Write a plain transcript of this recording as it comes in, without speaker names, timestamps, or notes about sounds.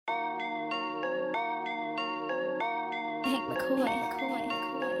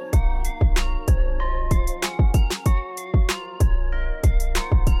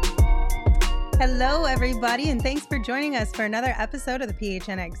Hello, everybody, and thanks for joining us for another episode of the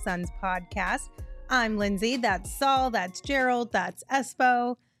PHNX Suns podcast. I'm Lindsay. That's Saul. That's Gerald. That's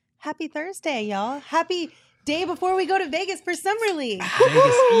Espo. Happy Thursday, y'all. Happy day before we go to Vegas for Summer League.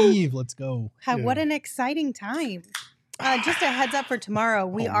 Vegas Eve. Let's go. What an exciting time. Just a heads up for tomorrow.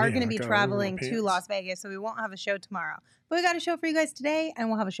 We are going to be traveling to Las Vegas, so we won't have a show tomorrow. But we got a show for you guys today, and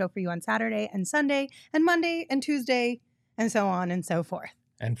we'll have a show for you on Saturday and Sunday and Monday and Tuesday and so on and so forth.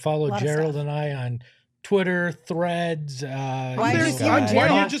 And follow Gerald and I on Twitter, Threads.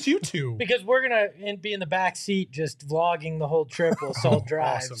 Why just you two? Because we're going to be in the back seat just vlogging the whole trip while Saul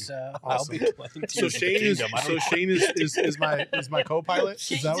drives. Awesome. So I'll be playing. So Shane is my co-pilot?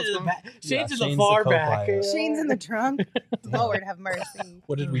 Shane's Is that what's in the going on? back. Shane's in the Shane's far the back. co-pilot. Shane's in the trunk. Lord have mercy.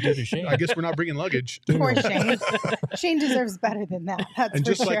 What did we do to Shane? I guess we're not bringing luggage. Poor Shane. Shane deserves better than that. That's And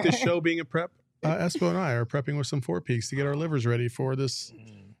for just sure. like the show being a prep, Espo and I are prepping with some Four Peaks to get our livers ready for this,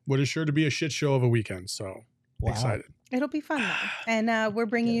 what is sure to be a shit show of a weekend. So excited. It'll be fun, though. And we're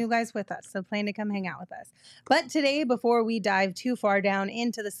bringing you guys with us, so plan to come hang out with us. But today, before we dive too far down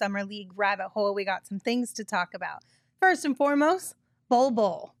into the Summer League rabbit hole, we got some things to talk about. First and foremost, Bol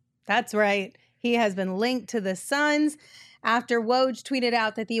Bol. That's right. He has been linked to the Suns after Woj tweeted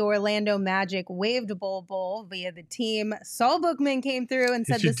out that the Orlando Magic waived Bol Bol via the team. Saul Bookman came through and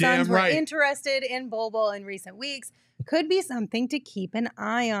said the Suns were interested in Bol Bol in recent weeks. Could be something to keep an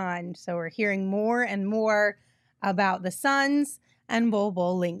eye on. So we're hearing more and more about the Suns and Bol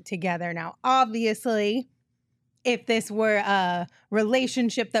Bol linked together. Now, obviously, if this were a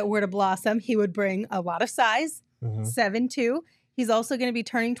relationship that were to blossom, he would bring a lot of size, 7'2". He's also going to be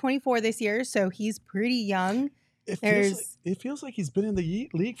turning 24 this year, so he's pretty young. It feels like he's been in the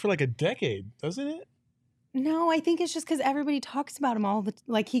league for like a decade, doesn't it? No, I think it's just because everybody talks about him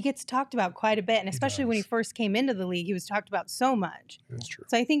he gets talked about quite a bit. And especially when he first came into the league, he was talked about so much. That's true.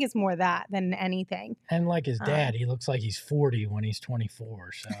 So I think it's more that than anything. And like his dad, he looks like he's 40 when he's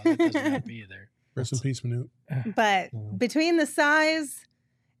 24. So that doesn't help either. Rest in peace, Manute. But between the size,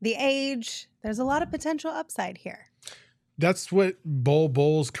 the age, there's a lot of potential upside here. That's what Bol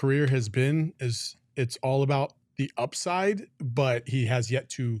Bol's career has been, is it's all about the upside, but he has yet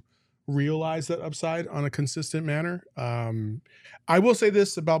to realize that upside on a consistent manner. I will say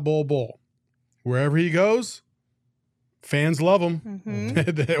this about Bol Bol. Wherever he goes, fans love him.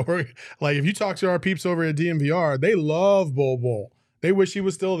 Like if you talk to our peeps over at DMVR, they love Bol Bol. They wish he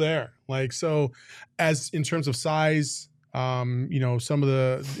was still there. Like, so as in terms of size, some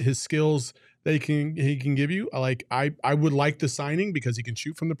of his skills that he can give you, I would like the signing because he can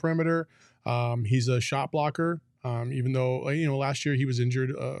shoot from the perimeter. He's a shot blocker. Even though, last year he was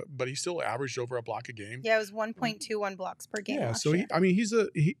injured, but he still averaged over a block a game. Yeah, it was 1.21 blocks per game. Yeah, so he's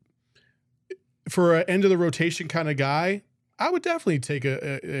for an end of the rotation kind of guy. I would definitely take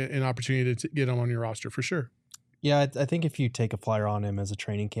an opportunity to get him on your roster for sure. Yeah, I think if you take a flyer on him as a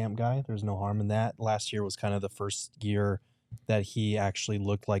training camp guy, there's no harm in that. Last year was kind of the first year that he actually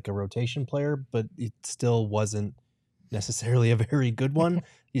looked like a rotation player, but it still wasn't necessarily a very good one.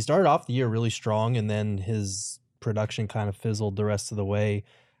 He started off the year really strong, and then his production kind of fizzled the rest of the way.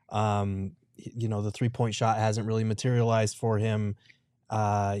 The 3-point shot hasn't really materialized for him.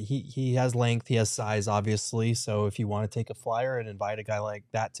 He has length, he has size, obviously. So if you want to take a flyer and invite a guy like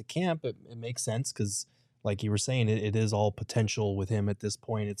that to camp, it makes sense because, like you were saying, it is all potential with him at this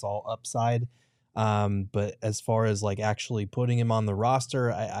point. It's all upside. But as far as like actually putting him on the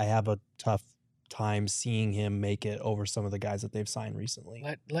roster, I have a tough time seeing him make it over some of the guys that they've signed recently.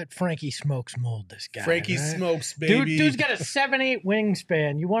 Let Frankie Smokes mold this guy. Frankie Smokes, baby. Dude's got a 7'8"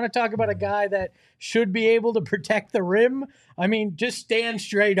 wingspan. You want to talk about a guy that should be able to protect the rim? I mean, just stand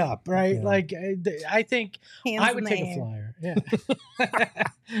straight up, right? Yeah. Like, I think I would take a flyer. Yeah.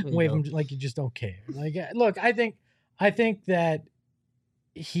 Wave him like you just don't care. Like, look, I think that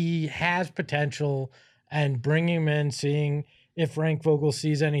he has potential, and bringing him in, seeing if Frank Vogel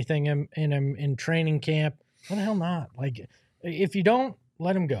sees anything in him in training camp, what the hell not? Like, if you don't,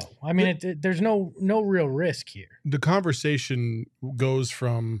 let him go. I mean, there's no real risk here. The conversation goes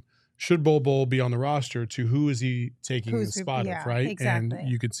from should Bol Bol be on the roster to who is he taking the spot of, right? Exactly. And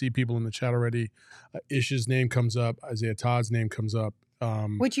you could see people in the chat already. Ish's name comes up. Isaiah Todd's name comes up.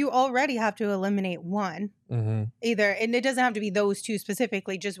 Which you already have to eliminate one. Either, and it doesn't have to be those two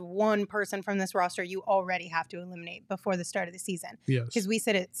specifically, just one person from this roster you already have to eliminate before the start of the season. Yes. Because we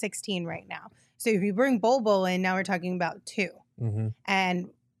sit at 16 right now. So if you bring Bol Bol in, now we're talking about 2. And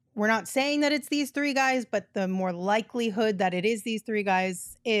we're not saying that it's these 3 guys, but the more likelihood that it is these 3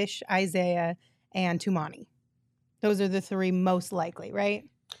 guys, Ish, Isaiah, and Tumani. Those are the three most likely, right?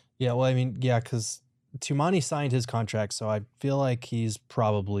 Yeah, well, I mean, yeah, because Tumani signed his contract, so I feel like he's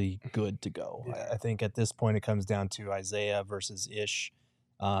probably good to go. Yeah. I think at this point it comes down to Isaiah versus Ish.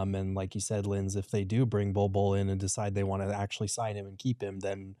 And like you said, Linz, if they do bring Bol in and decide they want to actually sign him and keep him,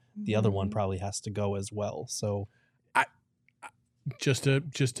 then the other one probably has to go as well. So just a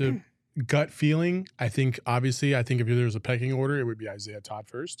gut feeling. I think if there was a pecking order, it would be Isaiah Todd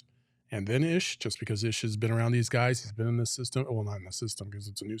first, and then Ish, just because Ish has been around these guys. He's been in this system. Well, not in the system because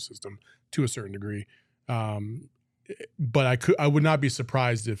it's a new system to a certain degree. But I would not be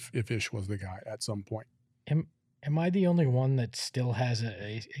surprised if Ish was the guy at some point. Am I the only one that still has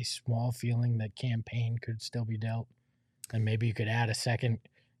a small feeling that Campaign could still be dealt? And maybe you could add a second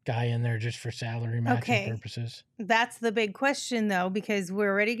guy in there just for salary matching purposes? That's the big question, though, because we're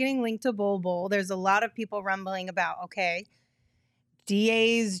already getting linked to Bol. There's a lot of people rumbling about,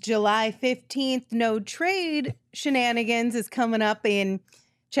 DA's July 15th no trade shenanigans is coming up in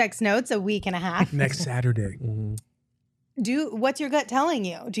Checks Notes a week and a half. Next Saturday. mm-hmm. What's your gut telling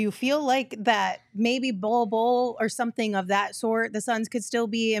you? Do you feel like that maybe Bol or something of that sort the Suns could still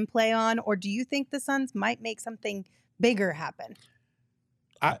be in play on, or do you think the Suns might make something bigger happen?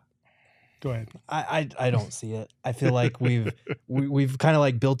 Go ahead. I don't see it. I feel like we've kind of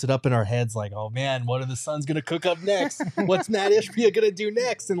like built it up in our heads, like, oh man, what are the Suns gonna cook up next? What's Matt Ishbia gonna do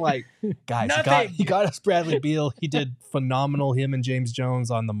next? And like, guys, he got us Bradley Beal. He did phenomenal. Him and James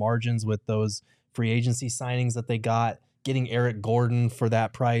Jones on the margins with those free agency signings that they got. Getting Eric Gordon for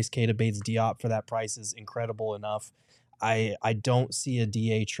that price, Keita Bates-Diop for that price is incredible enough. I don't see a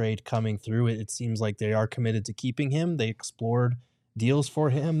DA trade coming through. It seems like they are committed to keeping him. They explored deals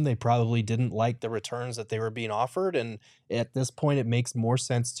for him. They probably didn't like the returns that they were being offered. And at this point, it makes more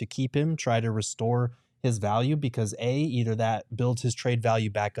sense to keep him, try to restore his value, because either that builds his trade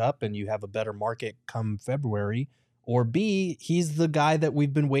value back up and you have a better market come February, or B, he's the guy that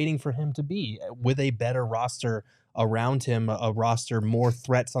we've been waiting for him to be with a better roster around him, a roster, more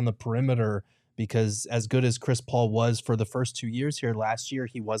threats on the perimeter, because as good as Chris Paul was for the first 2 years here, last year,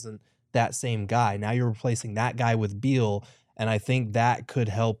 he wasn't that same guy. Now you're replacing that guy with Beal. And I think that could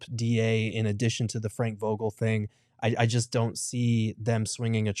help DA in addition to the Frank Vogel thing. I just don't see them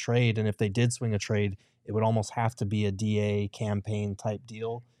swinging a trade. And if they did swing a trade, it would almost have to be a DA Campaign type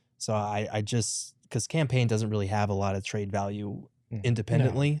deal. So I just, because Campaign doesn't really have a lot of trade value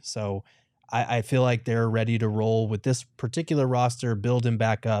independently. No. So I feel like they're ready to roll with this particular roster, build him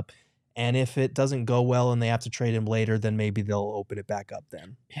back up. And if it doesn't go well and they have to trade him later, then maybe they'll open it back up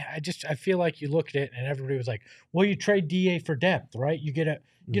then. Yeah, I feel like you look at it and everybody was like, well, you trade DA for depth, right? You get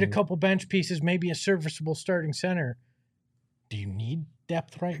a couple bench pieces, maybe a serviceable starting center. Do you need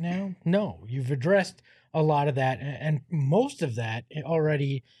depth right now? No, you've addressed a lot of that and most of that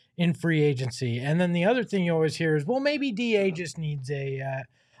already in free agency. And then the other thing you always hear is, well, maybe DA just needs a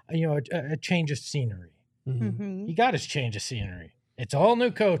change of scenery. Mm-hmm. He got his change of scenery. It's all new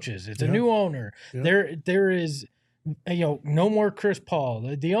coaches. It's a new owner. Yeah. There is, no more Chris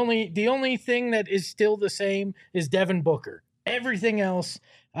Paul. The only thing that is still the same is Devin Booker. Everything else,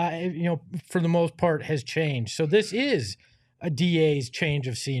 for the most part, has changed. So this is a DA's change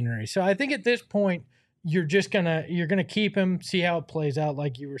of scenery. So I think at this point, you're gonna keep him, see how it plays out,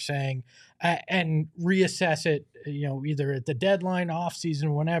 like you were saying, and reassess it. Either at the deadline, off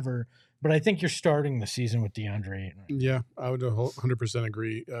season, whenever. But I think you're starting the season with DeAndre Ayton. Yeah, I would 100%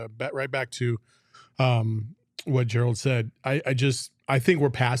 agree. Right back to what Gerald said. I think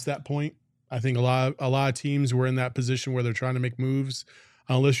we're past that point. I think a lot of teams were in that position where they're trying to make moves.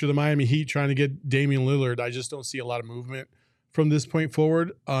 Unless you're the Miami Heat trying to get Damian Lillard, I just don't see a lot of movement from this point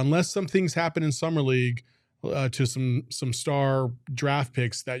forward. Unless some things happen in Summer League to some star draft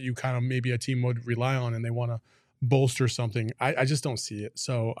picks that you kind of maybe a team would rely on and they want to bolster something. I just don't see it.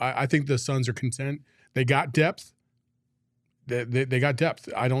 So I think the Suns are content. They got depth. They got depth.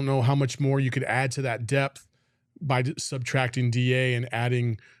 I don't know how much more you could add to that depth by subtracting DA and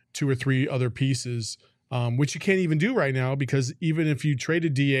adding 2 or 3 other pieces, which you can't even do right now, because even if you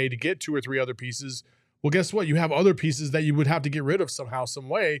traded DA to get 2 or 3 other pieces, well, guess what? You have other pieces that you would have to get rid of somehow, some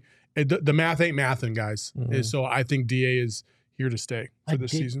way. The math ain't mathin', guys. Mm-hmm. So I think DA is here to stay for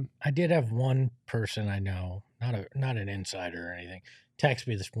this season. I did have one person I know, not an insider or anything, text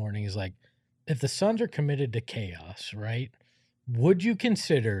me this morning. He's like, if the Suns are committed to chaos, right, would you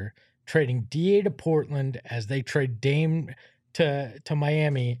consider trading DA to Portland as they trade Dame to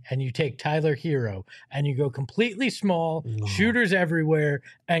Miami, and you take Tyler Hero and you go completely small, shooters everywhere,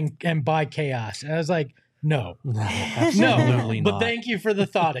 and buy chaos? And I was like, No. Absolutely But not. thank you for the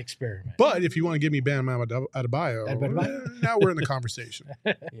thought experiment. But if you want to give me Bam Adebayo, now we're in the conversation.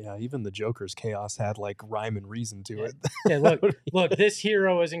 Yeah, even the Joker's chaos had like rhyme and reason to it. Yeah, look, this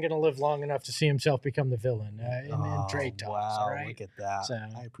hero isn't going to live long enough to see himself become the villain in trade talks. Wow, All right? look at that. So,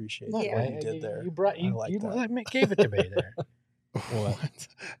 I appreciate look, what you did there. You gave it to me there. What?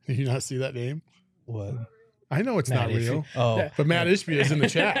 Did you not see that name? What? I know it's Matt not real. Oh, But Matt Ishbia is in the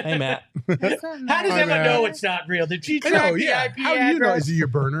chat. hey Matt. What's up, How Matt? does Hi, Emma Matt. know it's not real? Did she I track know, the yeah. IP How do you know? address? Is he your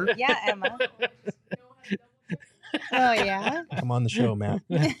burner? Yeah, Emma. Oh, yeah. Come on the show, Matt.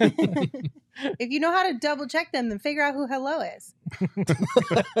 If you know how to double check them, then figure out who hello is.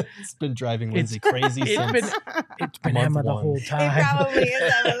 It's been driving Lindsay crazy it's since It's been month Emma the one. whole It time. probably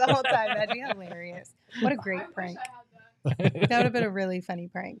is Emma the whole time. That'd be hilarious. What a great prank. That would have been a really funny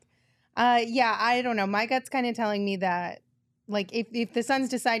prank. Yeah, I don't know. My gut's kind of telling me that, like, if the Suns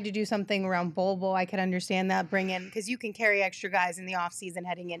decide to do something around Bol, I could understand that. Bring in, because you can carry extra guys in the offseason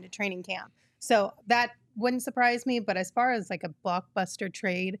heading into training camp. So that wouldn't surprise me. But as far as like a blockbuster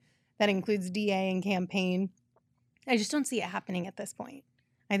trade that includes DA and campaign, I just don't see it happening at this point.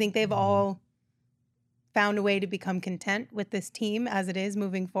 I think they've all found a way to become content with this team as it is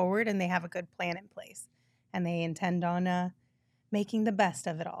moving forward, and they have a good plan in place. And they intend on making the best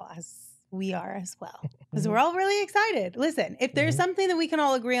of it all, as we are as well. Because we're all really excited. Listen, if there's something that we can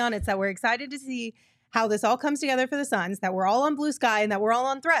all agree on, it's that we're excited to see how this all comes together for the Suns, that we're all on Blue Sky, and that we're all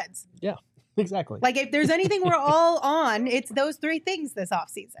on Threads. exactly. Like, if there's anything we're all on, it's those three things this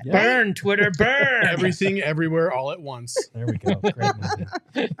offseason. Yeah. Right? Burn, Twitter, burn. Everything, everywhere, all at once. There we go. Great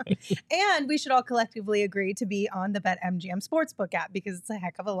movie. And we should all collectively agree to be on the BetMGM Sportsbook app because it's a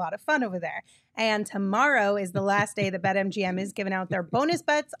heck of a lot of fun over there. And tomorrow is the last day that BetMGM is giving out their bonus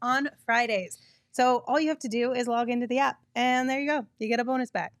bets on Fridays. So all you have to do is log into the app, and there you go. You get a bonus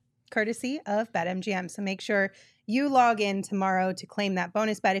bet, courtesy of BetMGM. So make sure you log in tomorrow to claim that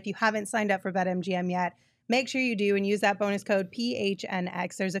bonus bet. If you haven't signed up for BetMGM yet, make sure you do and use that bonus code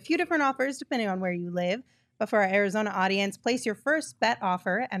PHNX. There's a few different offers depending on where you live. But for our Arizona audience, place your first bet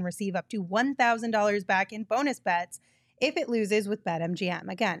offer and receive up to $1,000 back in bonus bets if it loses with BetMGM.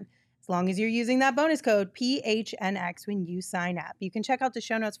 Again, as long as you're using that bonus code PHNX when you sign up. You can check out the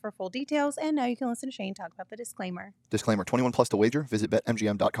show notes for full details, and now you can listen to Shane talk about the disclaimer. Disclaimer, 21 plus to wager. Visit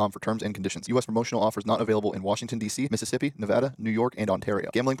BetMGM.com for terms and conditions. U.S. promotional offers not available in Washington, D.C., Mississippi, Nevada, New York, and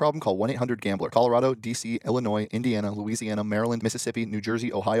Ontario. Gambling problem? Call 1-800-GAMBLER. Colorado, D.C., Illinois, Indiana, Louisiana, Maryland, Mississippi, New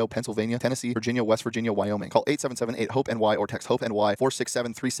Jersey, Ohio, Pennsylvania, Tennessee, Virginia, West Virginia, Wyoming. Call 877-8-HOPE-NY or text HOPE-NY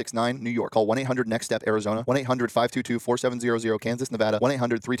 467-369, New York. Call 1-800-NEXT-STEP, Arizona. 1-800-522-4700, Kansas, Nevada.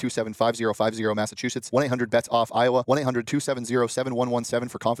 1-800-327-5050, Massachusetts. 1-800-BETS-OFF, Iowa.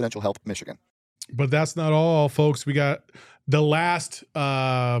 1-800-270-7117 for confidential help, Michigan. But that's not all, folks. We got the last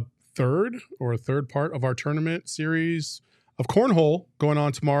third part of our tournament series of Cornhole going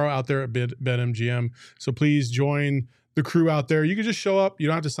on tomorrow out there at BetMGM. So please join the crew out there. You can just show up. You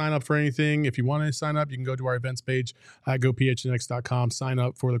don't have to sign up for anything. If you want to sign up, you can go to our events page at gophnx.com, sign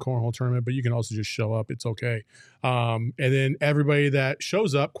up for the Cornhole tournament, but you can also just show up. It's okay. And then everybody that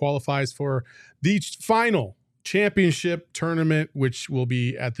shows up qualifies for the final championship tournament, which will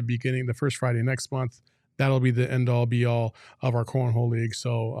be at the beginning, the first Friday next month. That'll be the end all be all of our Cornhole League.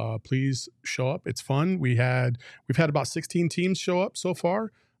 So please show up. It's fun. We've had about 16 teams show up so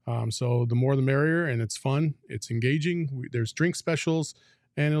far. So the more the merrier, and it's fun. It's engaging. There's drink specials,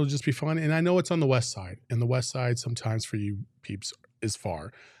 and it'll just be fun. And I know it's on the west side, and the west side sometimes for you peeps is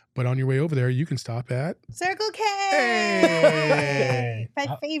far. But on your way over there, you can stop at Circle K! Hey!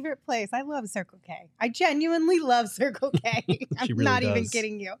 My favorite place. I love Circle K. I genuinely love Circle K. I'm She really not even does.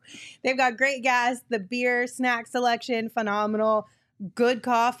 kidding you. They've got great gas, the beer, snack selection, phenomenal, good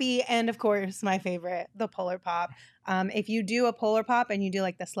coffee, and of course, my favorite, the Polar Pop. If you do a Polar Pop and you do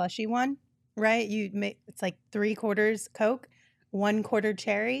like the slushy one, right? It's like 3/4 Coke, 1/4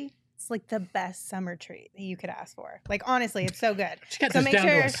 cherry. It's like the best summer treat that you could ask for. Like, honestly, it's so good. She got So this make down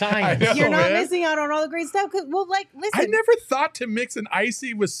to sure a science. I know. You're not man. missing out on all the great stuff. Well, like, listen. I never thought to mix an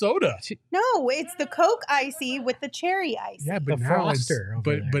icy with soda. No, it's the Coke icy with the cherry icy. Yeah, but The now it's, Froster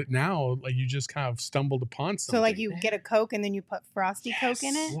over there. but now like you just kind of stumbled upon something. So like you get a Coke and then you put Frosty Coke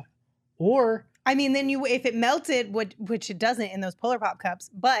in it. Or I mean, then if it melted, which it doesn't in those Polar Pop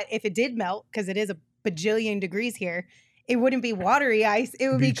cups, but if it did melt, because it is a bajillion degrees here, it wouldn't be watery ice. It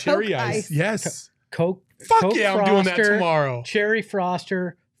would be cherry Coke ice. Yes. Coke. Fuck Coke yeah, I'm doing that Froster, tomorrow. Cherry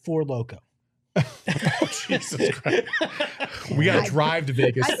Froster, Four Loko. Oh, Jesus Christ. We got to drive to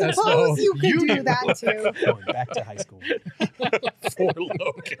Vegas. I suppose you could do that too. Going back to high school. For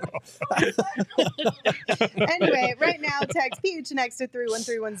Logan. Anyway, right now, text PHNX to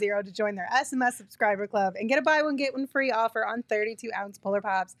 31310 to join their SMS subscriber club and get a buy one, get one free offer on 32-ounce Polar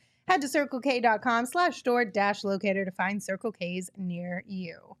Pops. Head to CircleK.com/store-locator to find Circle K's near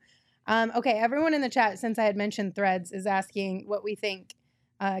you. Okay, everyone in the chat, since I had mentioned Threads, is asking what we think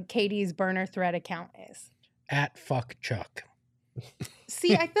Katie's burner thread account is. At fuck Chuck.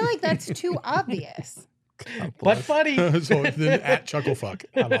 See, I feel like that's too obvious. But funny. So then at Chucklefuck.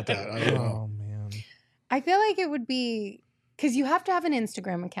 How about that? I don't know. Oh man. I feel like it would be because you have to have an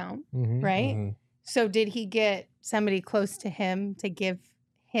Instagram account, right? Mhm. So did he get somebody close to him to give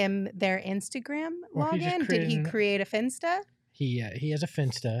him their Instagram Or he just login? Did he created an- create a Finsta? He has a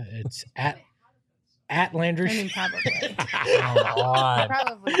Finsta. It's at Landry. I mean, probably. Come on.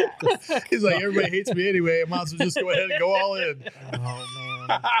 Probably does. He's like, everybody hates me anyway. I might as well just go ahead and go all in. Oh man.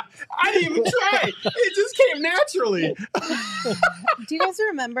 I didn't even try. It just came naturally. Do you guys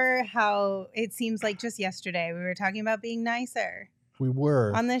remember how it seems like just yesterday we were talking about being nicer We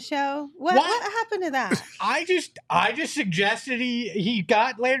were. on this show? What happened to that? I just suggested he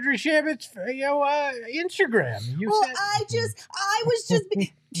got Landry Shamit's Instagram. You Well, said I was just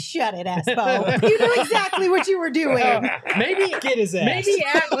shut it, Espo. You knew exactly what you were doing. maybe Get his ass. maybe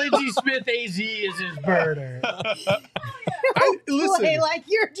at Lindsey Smith AZ is his burner. Listen, Play like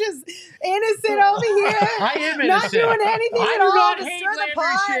you're just innocent over here. I am Not innocent. doing anything I at do all not to hate stir the Landry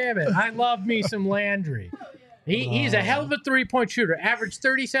pot. Shamit. I love me some Landry. He's a hell of a 3-point shooter. Averaged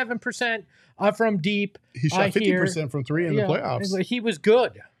 37% from deep. he shot I hear. 50% from three in the playoffs. He was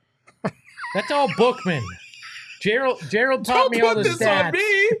good. That's all Bookman. Gerald taught Don't me all put the this stats. on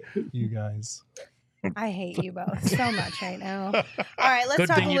me. You guys. I hate you both so much right now. All right, let's Good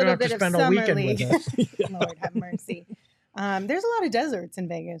talk thing a you don't little have to bit of spend a summer weekend league. with us. Lord have mercy. There's a lot of deserts in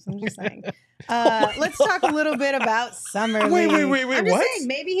Vegas. I'm just saying. Let's talk a little bit about summer Wait, league. wait, I'm just what? saying,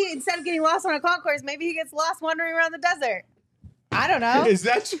 maybe he, instead of getting lost on a concourse, maybe he gets lost wandering around the desert. I don't know. Is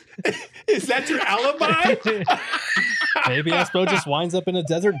that your alibi? Maybe Espo just winds up in a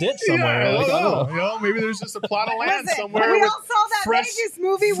desert ditch somewhere. Yeah, I Like, don't I don't know. know. You know, maybe there's just a plot of land Listen, somewhere. we with all saw that fresh- Vegas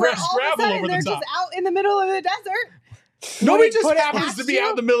movie where fresh all of a gravel sudden over the they're top. just out in the middle of the desert. Nobody Put just it happens past to be you?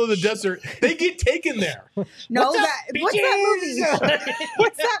 out in the middle of the desert. They get taken there. No, What's up, what's that movie?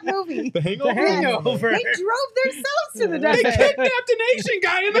 What's that movie? The Hangover. The Hangover. They drove themselves to the They desert. kidnapped an Asian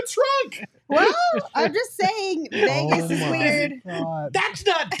guy in the trunk. Well, I'm just saying Vegas is my weird. God. That's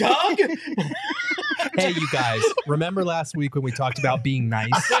not Doug. Hey, you guys, remember last week when we talked about being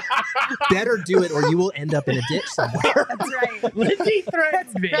nice? Better do it or you will end up in a ditch somewhere. That's right. Lindsay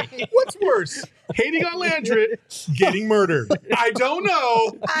threatened me. Right. What's worse, hating on Landry, getting murdered? I don't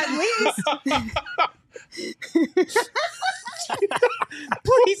know. At least.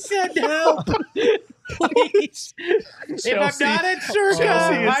 Please send help. Please. If I'm Chelsea- not at Circa,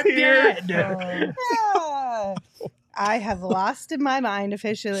 Chelsea is I'm here. dead. Ah, I have lost in my mind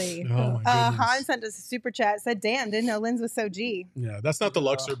officially. Oh my goodness. Han sent us a super chat. Said, "Damn, didn't know Linz was so G." Yeah, that's not the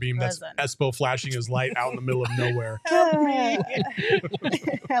Luxor beam. That's Present. Espo flashing his light out in the middle of nowhere.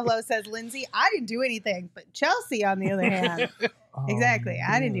 Hello, says Lindsay. I didn't do anything, but Chelsea, on the other hand, exactly.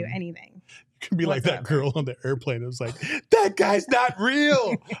 I didn't do anything. Could be like that girl on the airplane. It was like, that guy's not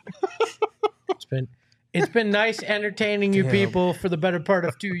real. It's been nice entertaining you Damn. people for the better part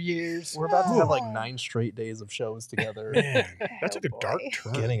of 2 years. We're about to have like 9 straight days of shows together. Man, that took a Oh, dark boy.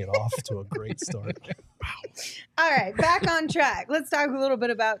 turn. Getting it off to a great start. All right, back on track. Let's talk a little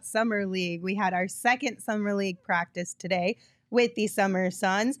bit about Summer League. We had our second Summer League practice today with the Summer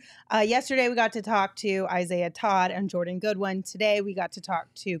Suns. Yesterday, we got to talk to Isaiah Todd and Jordan Goodwin. Today, we got to talk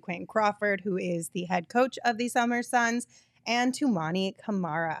to Quentin Crawford, who is the head coach of the Summer Suns, and Toumani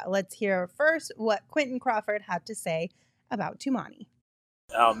Camara. Let's hear first what Quentin Crawford had to say about Toumani.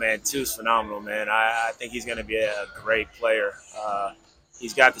 Oh, man, Two's phenomenal, man. I think he's going to be a great player.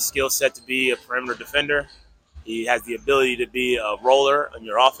 He's got the skill set to be a perimeter defender. He has the ability to be a roller on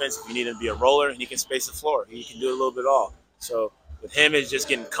your offense if you need him to be a roller, and he can space the floor. He can do a little bit all. So with him, it's just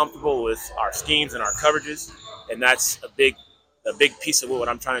getting comfortable with our schemes and our coverages, and that's a big piece of what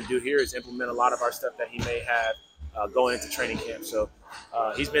I'm trying to do here is implement a lot of our stuff that he may have going into training camp. So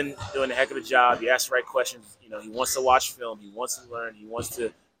he's been doing a heck of a job. He asks the right questions. You know, he wants to watch film. He wants to learn. He wants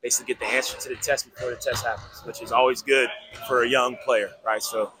to basically get the answer to the test before the test happens, which is always good for a young player, right?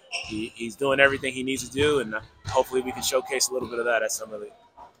 So he's doing everything he needs to do, and hopefully we can showcase a little bit of that at Summer League.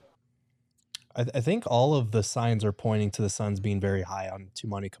 I think all of the signs are pointing to the Suns being very high on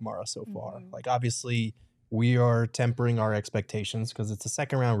Toumani Camara so far. Mhm. Like, obviously, we are tempering our expectations because it's a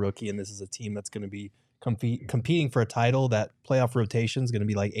second-round rookie, and this is a team that's going to be competing for a title, that playoff rotation is going to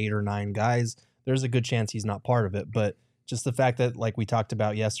be like 8 or 9 guys. There's a good chance he's not part of it. But just the fact that, like we talked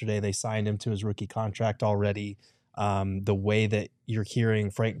about yesterday, they signed him to his rookie contract already. The way that you're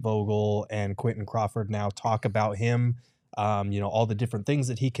hearing Frank Vogel and Quentin Crawford now talk about him, all the different things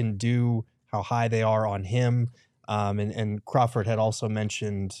that he can do, how high they are on him. And Crawford had also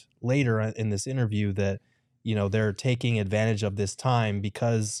mentioned later in this interview that, they're taking advantage of this time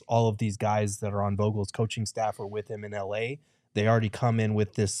because all of these guys that are on Vogel's coaching staff are with him in LA. They already come in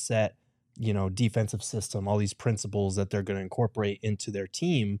with this set, defensive system, all these principles that they're going to incorporate into their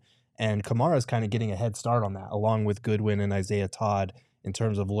team. And Camara is kind of getting a head start on that, along with Goodwin and Isaiah Todd, in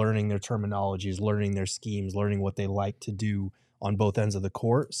terms of learning their terminologies, learning their schemes, learning what they like to do on both ends of the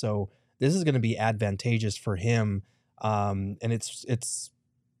court. So this is going to be advantageous for him. And it's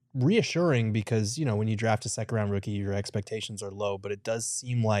reassuring because, when you draft a second-round rookie, your expectations are low, but it does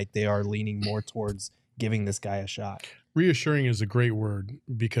seem like they are leaning more towards giving this guy a shot. Reassuring is a great word,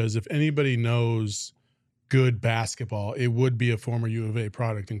 because if anybody knows good basketball, it would be a former U of A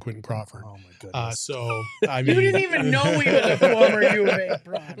product in Quentin Crawford. Oh my goodness! So I mean, you didn't even know he was a former U of A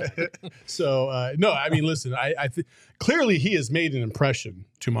product. So no, I mean, listen, I think clearly he has made an impression.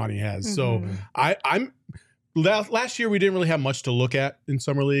 Tumani has. Mm-hmm. So I'm. Last year we didn't really have much to look at in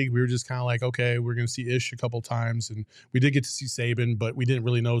Summer League. We were just kind of like, okay, we're going to see Ish a couple times, and we did get to see Saban, but we didn't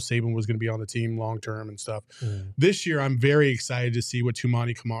really know Saban was going to be on the team long term and stuff. This year, I'm very excited to see what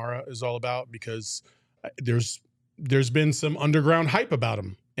Tumani Camara is all about, because there's been some underground hype about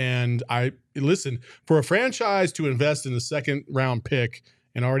him, and listen, for a franchise to invest in a second round pick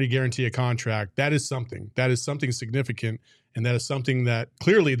and already guarantee a contract, that is something significant, and that is something that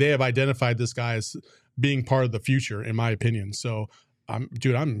clearly they have identified this guy as being part of the future, in my opinion. So, I'm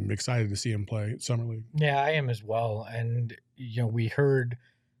excited to see him play Summer League. Yeah, I am as well. And, we heard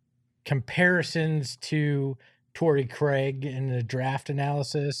comparisons to Torrey Craig in the draft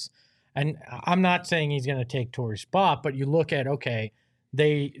analysis. And I'm not saying he's going to take Torrey's spot, but you look at, okay,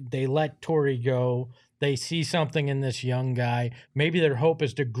 they let Torrey go. They see something in this young guy. Maybe their hope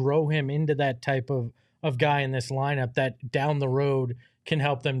is to grow him into that type of guy in this lineup that down the road can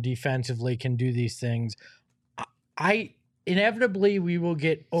help them defensively, can do these things. Inevitably, we will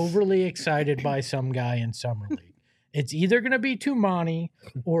get overly excited by some guy in Summer League. It's either going to be Tumani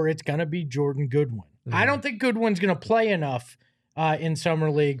or it's going to be Jordan Goodwin. I don't think Goodwin's going to play enough in Summer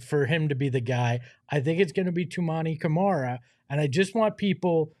League for him to be the guy. I think it's going to be Tumani Camara, and I just want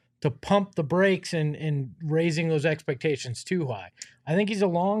people to pump the brakes in raising those expectations too high. I think he's a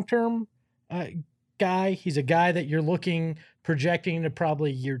long-term guy. He's a guy that you're projecting to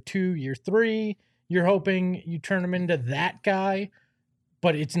probably year 2, year 3. You're hoping you turn him into that guy,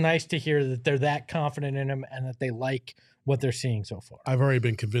 but it's nice to hear that they're that confident in him and that they like what they're seeing so far. I've already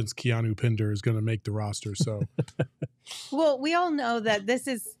been convinced Keanu Pinder is going to make the roster. So, well, we all know that this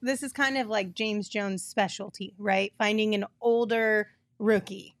is kind of like James Jones' specialty, right? Finding an older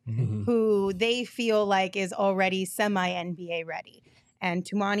rookie who they feel like is already semi-NBA ready. And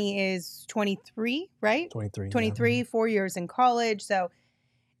Tumani is 23, right? 23, yeah. 4 years in college. So,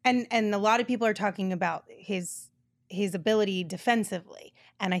 and a lot of people are talking about his ability defensively.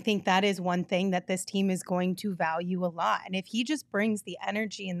 And I think that is one thing that this team is going to value a lot. And if he just brings the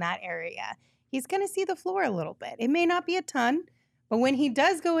energy in that area, he's going to see the floor a little bit. It may not be a ton, but when he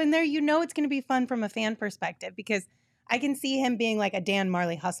does go in there, it's going to be fun from a fan perspective, because I can see him being like a Dan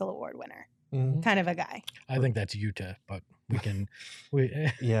Marley Hustle Award winner kind of a guy. I think that's Utah, but I think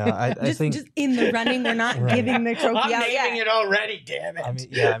just in the running, we're not giving the trophy I'm out naming yet. it already, damn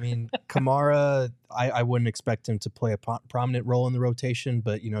it. Camara, I wouldn't expect him to play a prominent role in the rotation,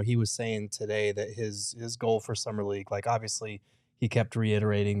 but he was saying today that his goal for Summer League, like obviously he kept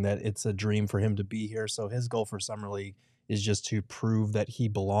reiterating that it's a dream for him to be here. So his goal for Summer League is just to prove that he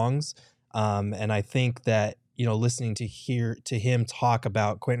belongs. And I think that, listening to him talk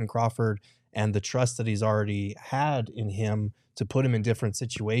about Quentin Crawford and the trust that he's already had in him to put him in different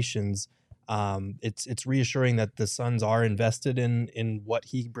situations, it's reassuring that the Suns are invested in what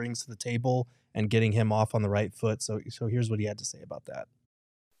he brings to the table and getting him off on the right foot. So here's what he had to say about that.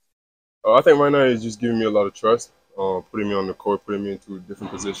 I think right now he's just giving me a lot of trust, putting me on the court, putting me into a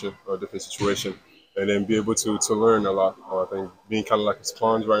different position, a different situation, and then be able to learn a lot. I think being kind of like a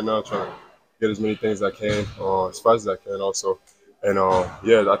sponge right now, trying to get as many things as I can, as fast as I can also. And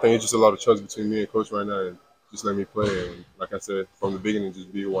I think it's just a lot of trust between me and Coach right now, and just let me play. And like I said, from the beginning,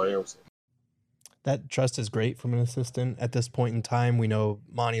 just be who I am. So. That trust is great from an assistant at this point in time. We know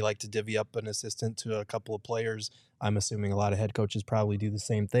Monty liked to divvy up an assistant to a couple of players. I'm assuming a lot of head coaches probably do the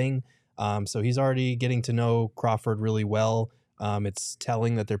same thing. So he's already getting to know Crawford really well. It's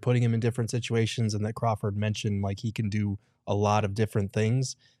telling that they're putting him in different situations, and that Crawford mentioned like he can do a lot of different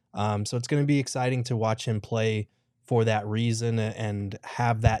things. So it's going to be exciting to watch him play for that reason and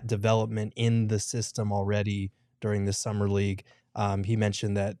have that development in the system already during the summer league. He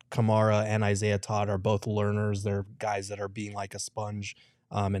mentioned that Kamara and Isaiah Todd are both learners. They're guys that are being like a sponge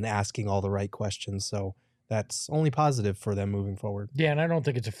and asking all the right questions. So that's only positive for them moving forward. Yeah, and I don't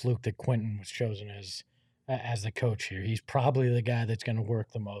think it's a fluke that Quentin was chosen as the coach here. He's probably the guy that's going to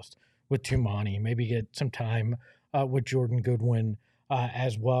work the most with Tumani, maybe get some time with Jordan Goodwin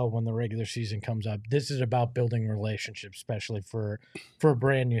as well when the regular season comes up. This is about building relationships, especially for a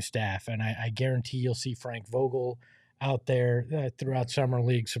brand new staff. And I guarantee you'll see Frank Vogel out there throughout Summer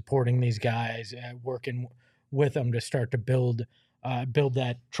League supporting these guys, working with them to start to build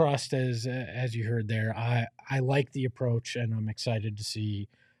that trust as you heard there. I like the approach, and I'm excited to see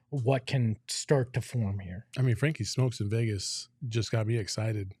what can start to form here. I mean, Frankie Smokes in Vegas just got me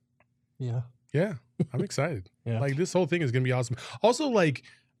excited. Yeah. Yeah, I'm excited. Yeah. Like, this whole thing is going to be awesome. Also, like,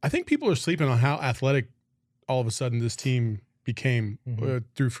 I think people are sleeping on how athletic all of a sudden this team became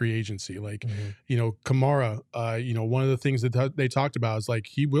through free agency. Like, you know, Kamara, you know, one of the things that they talked about is like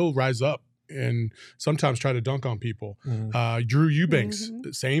he will rise up and sometimes try to dunk on people. Drew Eubanks,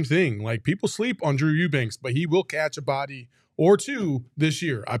 same thing. Like, people sleep on Drew Eubanks, but he will catch a body or two this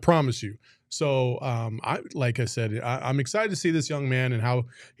year. I promise you. So, like I said, I'm excited to see this young man and how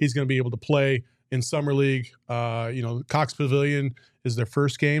he's going to be able to play in Summer League. You know, Cox Pavilion is their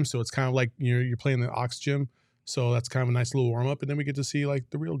first game, so it's kind of like, you know, you're playing the Ox Gym. So that's kind of a nice little warm up, and then we get to see like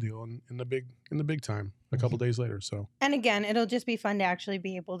the real deal in the big time a couple days later. So, and again, it'll just be fun to actually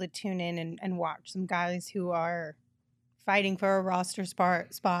be able to tune in and watch some guys who are fighting for a roster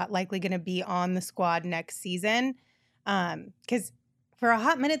spot, likely going to be on the squad next season. Because for a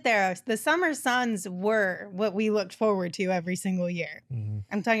hot minute there, the Summer Suns were what we looked forward to every single year.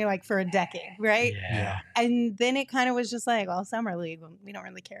 I'm talking like for a decade, right? Yeah. And then it kind of was just like, well, Summer League, we don't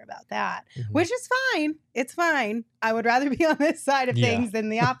really care about that, which is fine. It's fine. I would rather be on this side of things than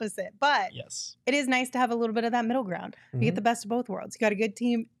the opposite. But Yes, it is nice to have a little bit of that middle ground. You get the best of both worlds. You got a good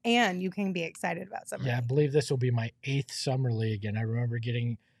team, and you can be excited about Summer Yeah, I League. believe this will be my 8th Summer League, and I remember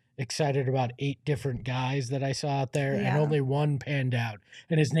getting excited about 8 different guys that I saw out there, and only one panned out,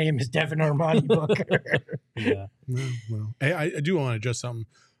 and his name is Devin Armani Booker. yeah. Well, hey, I do want to address something.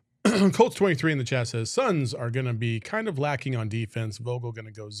 Colts 23 in the chat says Suns are going to be kind of lacking on defense. Vogel going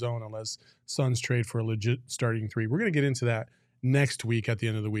to go zone unless Suns trade for a legit starting 3. We're going to get into that next week at the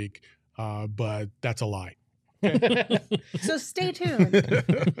end of the week, but that's a lie. So stay tuned.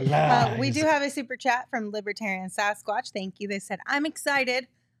 We do have a super chat from Libertarian Sasquatch. Thank you. They said, I'm excited,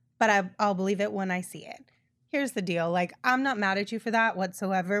 but I'll believe it when I see it. Here's the deal. Like, I'm not mad at you for that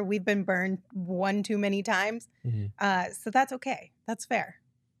whatsoever. We've been burned one too many times. So that's okay. That's fair.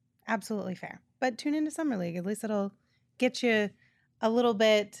 Absolutely fair. But tune into Summer League. At least it'll get you a little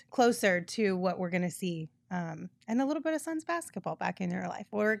bit closer to what we're going to see. And a little bit of Suns basketball back in your life.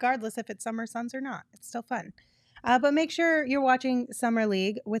 Well, regardless if it's Summer Suns or not. It's still fun. But make sure you're watching Summer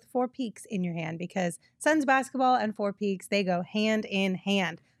League with Four Peaks in your hand, because Suns basketball and Four Peaks, they go hand in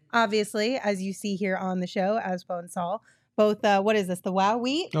hand. Obviously, as you see here on the show, as Bo and Saul, both, what is this, the Wow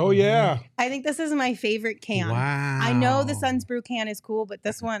Wheat? Oh, yeah. I think this is my favorite can. Wow. I know the Suns Brew can is cool, but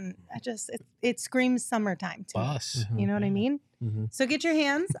this one, it screams summertime to me. Bus. You know what I mean? So get your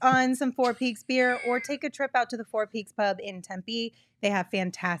hands on some Four Peaks beer, or take a trip out to the Four Peaks pub in Tempe. They have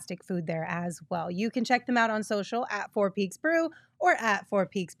fantastic food there as well. You can check them out on social at Four Peaks Brew or at Four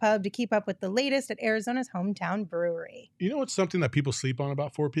Peaks Pub to keep up with the latest at Arizona's hometown brewery. You know what's something that people sleep on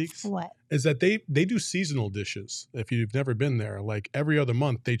about Four Peaks? What? Is that they do seasonal dishes. If you've never been there, like every other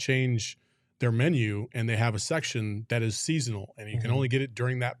month they change their menu and they have a section that is seasonal, and you can only get it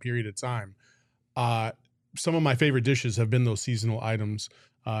during that period of time. Some of my favorite dishes have been those seasonal items.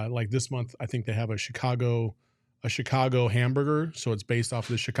 Like this month, I think they have a Chicago hamburger. So it's based off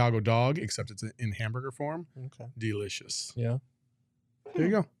of the Chicago dog, except it's in hamburger form. Okay. Delicious. Yeah. There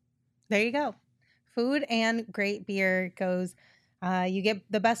you go. There you go. Food and great beer goes. You get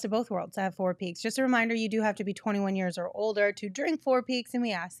the best of both worlds at Four Peaks. Just a reminder, you do have to be 21 years or older to drink Four Peaks, and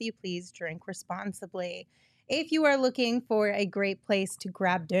we ask that you please drink responsibly. If you are looking for a great place to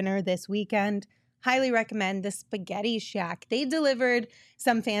grab dinner this weekend, highly recommend the Spaghetti Shack. They delivered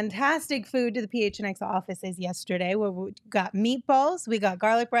some fantastic food to the PHNX offices yesterday, where we got meatballs, we got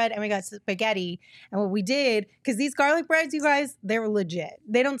garlic bread, and we got spaghetti. And what we did, because these garlic breads, you guys, they're legit.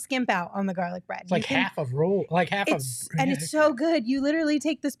 They don't skimp out on the garlic bread. It's like half of roll, like half of. And it's so good. You literally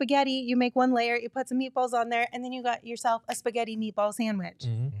take the spaghetti, you make one layer, you put some meatballs on there, and then you got yourself a spaghetti meatball sandwich.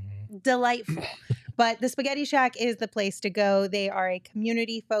 Delightful. But the Spaghetti Shack is the place to go. They are a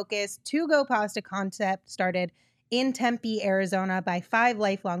community-focused to-go pasta concept started in Tempe, Arizona by 5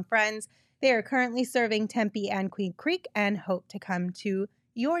 lifelong friends. They are currently serving Tempe and Queen Creek and hope to come to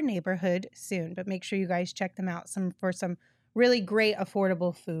your neighborhood soon. But make sure you guys check them out for some really great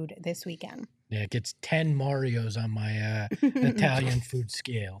affordable food this weekend. Yeah, it gets 10 Marios on my Italian food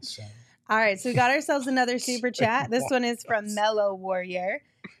scale. So. All right, so we got ourselves another super chat. This one is from Mellow Warrior.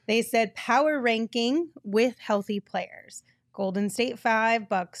 They said power ranking with healthy players. Golden State 5,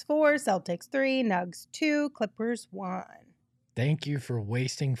 Bucks 4, Celtics 3, Nugs 2, Clippers 1. Thank you for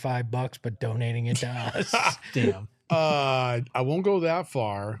wasting $5 but donating it to us. Damn. I won't go that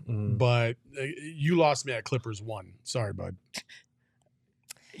far, but you lost me at Clippers 1. Sorry, bud.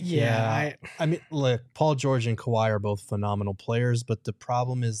 Yeah. I mean, look, Paul George and Kawhi are both phenomenal players, but the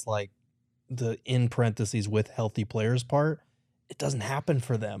problem is like the in parentheses with healthy players part, it doesn't happen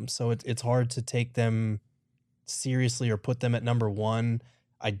for them. So it's hard to take them seriously or put them at number 1.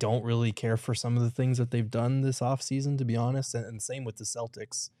 I don't really care for some of the things that they've done this offseason, to be honest. And same with the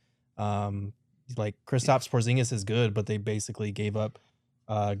Celtics. Like Kristaps Porzingis is good, but they basically gave up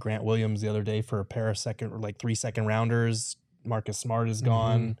Grant Williams the other day for a pair of 3 second rounders. Marcus Smart is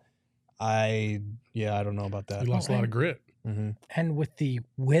gone. I don't know about that. He lost a lot of grit. And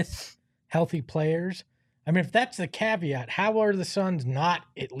with healthy players, I mean, if that's the caveat, how are the Suns not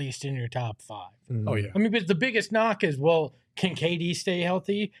at least in your top 5? Oh, yeah. I mean, but the biggest knock is, well, can KD stay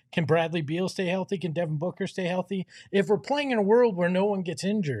healthy? Can Bradley Beal stay healthy? Can Devin Booker stay healthy? If we're playing in a world where no one gets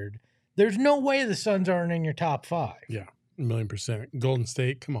injured, there's no way the Suns aren't in your top 5. Yeah, 1,000,000%. Golden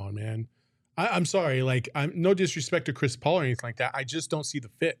State, come on, man. I'm sorry. Like, I'm no disrespect to Chris Paul or anything like that. I just don't see the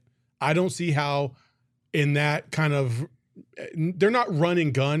fit. I don't see how in that kind of they're not run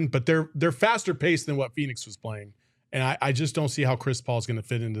and gun, but they're faster paced than what Phoenix was playing. And I just don't see how Chris Paul is going to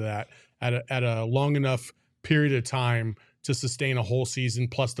fit into that at a long enough period of time to sustain a whole season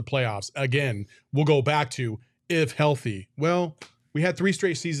plus the playoffs. Again, we'll go back to if healthy. Well, we had 3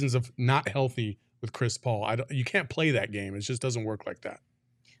 straight seasons of not healthy with Chris Paul. You can't play that game. It just doesn't work like that.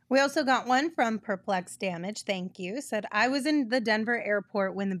 We also got one from Perplex Damage. Thank you. Said, I was in the Denver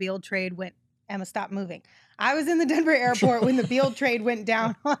airport when the Beal trade went. Emma, stop moving. I was in the Denver airport when the Beal trade went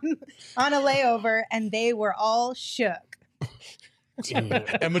down on a layover, and they were all shook.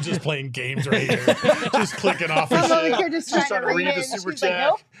 Emma just playing games right here. Just clicking off her I'm over shit. here just trying to read the it. super She's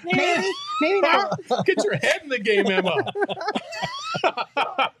chat. like, nope, maybe not. Get your head in the game, Emma.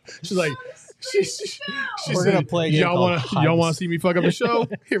 She's like, we're gonna play a game y'all want to see me fuck up the show?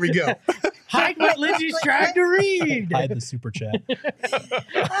 Here we go. Hide what Lindsay's trying to read. Hide the super chat.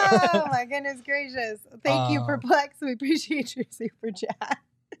 Oh my goodness gracious! Thank you, Perplex. We appreciate your super chat.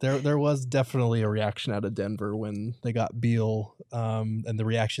 There was definitely a reaction out of Denver when they got Beal, and the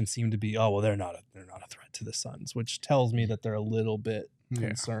reaction seemed to be, oh well, they're not a threat to the Suns, which tells me that they're a little bit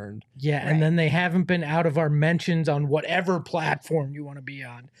concerned. Yeah, Right. and then they haven't been out of our mentions on whatever platform you want to be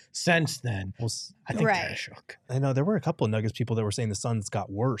on since then. Well, I think Right. they're shook. I know there were a couple of Nuggets people that were saying the Suns got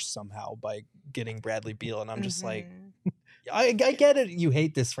worse somehow by getting Bradley Beal, and I'm just like, I get it. You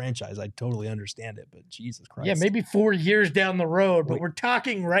hate this franchise. I totally understand it, but Jesus Christ. Yeah, maybe 4 years down the road, but we're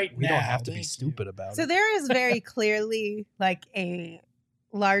talking right we now. don't have to be Thank stupid about So it. there is very clearly like a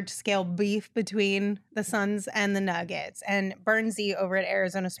large-scale beef between the Suns and the Nuggets. And Bernsey over at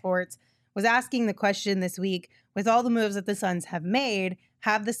Arizona Sports was asking the question this week, with all the moves that the Suns have made,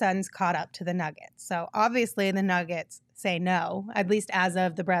 have the Suns caught up to the Nuggets? So obviously the Nuggets say no, at least as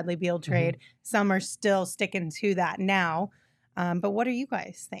of the Bradley Beal trade. Some are still sticking to that now. But what do you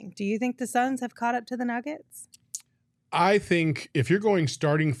guys think? Do you think the Suns have caught up to the Nuggets? I think if you're going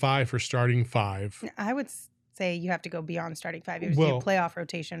starting 5 for starting 5, I would say you have to go beyond starting 5. You have to Well, do playoff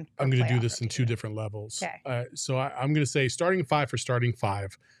rotation. I'm going to do playoff this in 2 rotation. different levels. Okay. So I'm going to say starting 5 for starting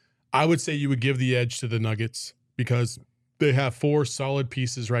 5. I would say you would give the edge to the Nuggets because they have 4 solid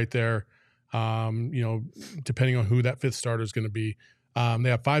pieces right there. Depending on who that 5th starter is going to be, they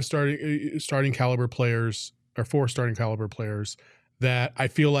have 5 starting caliber players or 4 starting caliber players that I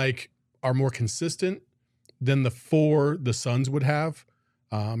feel like are more consistent than the 4 the Suns would have.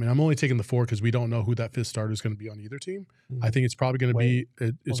 And I'm only taking the 4 because we don't know who that 5th starter is going to be on either team. I think it's probably going to be.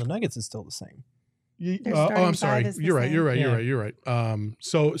 Well, the Nuggets is still the same. I'm sorry. is the You're right. same. You're right.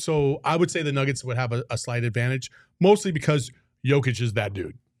 So I would say the Nuggets would have a slight advantage, mostly because Jokic is that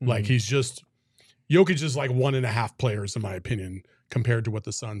dude. Like Jokic is like 1.5 players in my opinion compared to what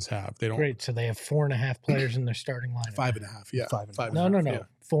the Suns have. They don't. Great. So they have 4.5 players in their starting lineup. 5.5. Yeah. 5.5. No. Yeah.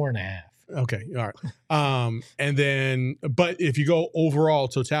 4.5. Okay. All right. And then, but if you go overall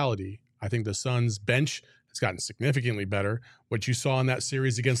totality, I think the Suns bench has gotten significantly better. What you saw in that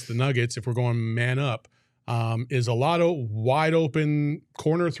series against the Nuggets, if we're going man up, is a lot of wide open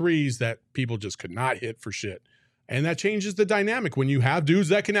corner threes that people just could not hit for shit. And that changes the dynamic when you have dudes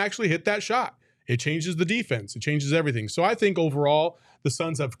that can actually hit that shot. It changes the defense. It changes everything. So I think overall the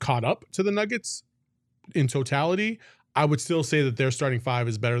Suns have caught up to the Nuggets in totality. I would still say that their starting five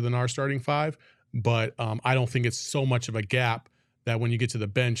is better than our starting five, but I don't think it's so much of a gap that when you get to the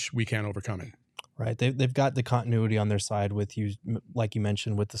bench, we can't overcome it. Right. They've got the continuity on their side with you, like you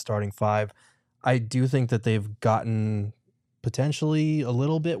mentioned, with the starting five. I do think that they've gotten potentially a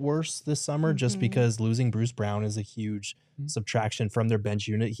little bit worse this summer just because losing Bruce Brown is a huge subtraction from their bench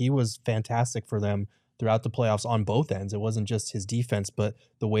unit. He was fantastic for them throughout the playoffs on both ends. It wasn't just his defense, but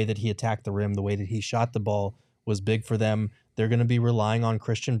the way that he attacked the rim, the way that he shot the ball was big for them. They're going to be relying on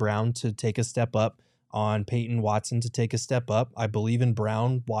Christian Brown to take a step up, on Peyton Watson to take a step up. I believe in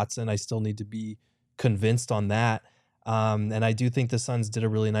Brown. Watson, I still need to be convinced on that. And I do think the Suns did a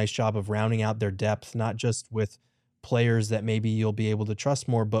really nice job of rounding out their depth, not just with players that maybe you'll be able to trust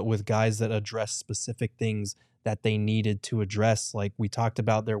more, but with guys that address specific things that they needed to address. Like we talked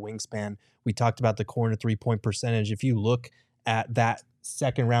about their wingspan. We talked about the corner 3-point percentage. If you look at that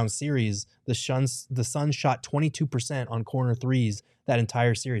second round series, the Suns shot 22% on corner threes that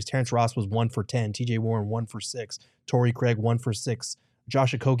entire series. Terrence Ross was 1 for 10. TJ Warren 1 for 6. Torrey Craig 1 for 6.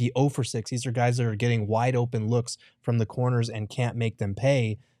 Josh Okogie 0 for 6. These are guys that are getting wide open looks from the corners and can't make them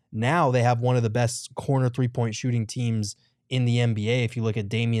pay. Now they have one of the best corner 3-point shooting teams in the NBA. If you look at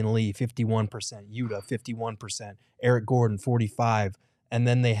Damian Lee, 51%, Yuta, 51%, Eric Gordon, 45%. And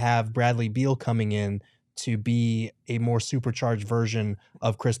then they have Bradley Beal coming in to be a more supercharged version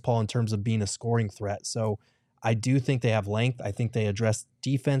of Chris Paul in terms of being a scoring threat. So I do think they have length. I think they address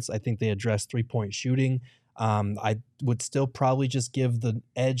defense. I think they address 3-point shooting. I would still probably just give the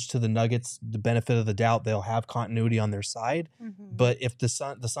edge to the Nuggets, the benefit of the doubt. They'll have continuity on their side. But if the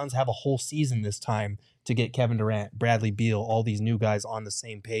Suns have a whole season this time to get Kevin Durant, Bradley Beal, all these new guys on the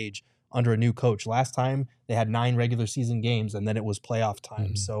same page under a new coach. Last time they had 9 regular season games and then it was playoff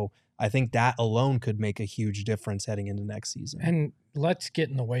time. So I think that alone could make a huge difference heading into next season. And let's get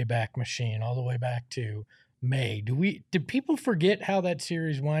in the Wayback Machine all the way back to May. Did people forget how that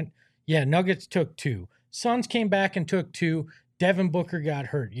series went? Yeah, Nuggets took 2. Suns came back and took 2. Devin Booker got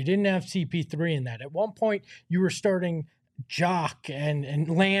hurt. You didn't have CP3 in that. At one point, you were starting Jock and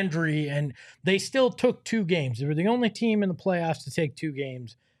Landry, and they still took 2 games. They were the only team in the playoffs to take 2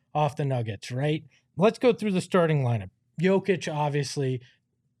 games off the Nuggets, right? Let's go through the starting lineup. Jokic, obviously,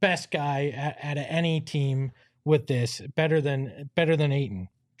 best guy out of any team with this, better than Ayton.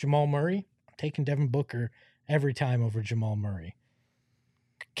 Jamal Murray, I'm taking Devin Booker every time over Jamal Murray.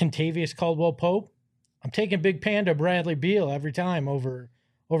 Kentavious Caldwell-Pope, I'm taking Big Panda Bradley Beal every time over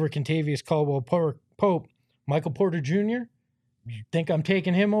Kentavious Caldwell-Pope. Michael Porter Jr., you think I'm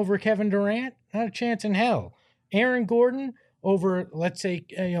taking him over Kevin Durant? Not a chance in hell. Aaron Gordon over, let's say,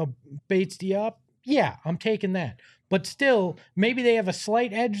 Bates Diop? Yeah, I'm taking that. But still, maybe they have a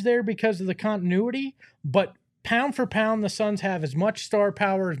slight edge there because of the continuity, but pound for pound, the Suns have as much star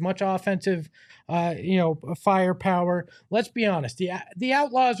power, as much offensive, firepower. Let's be honest. The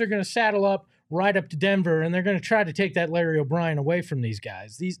Outlaws are going to saddle up right up to Denver, and they're going to try to take that Larry O'Brien away from these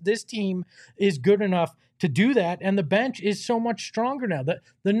guys. This team is good enough to do that, and the bench is so much stronger now.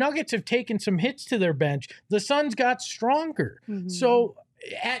 The Nuggets have taken some hits to their bench. The Suns got stronger. So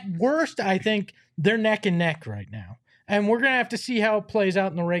at worst, I think they're neck and neck right now. And we're going to have to see how it plays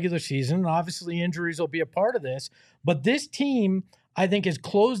out in the regular season. Obviously, injuries will be a part of this. But this team, I think, has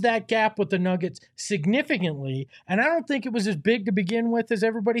closed that gap with the Nuggets significantly. And I don't think it was as big to begin with as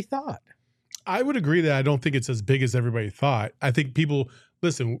everybody thought. I would agree that I don't think it's as big as everybody thought. I think people,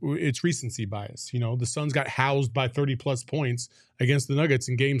 listen, it's recency bias. The Suns got housed by 30-plus points against the Nuggets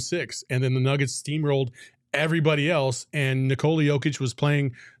in Game 6. And then the Nuggets steamrolled everybody else. And Nikola Jokic was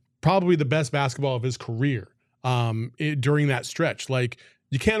playing probably the best basketball of his career during that stretch. Like,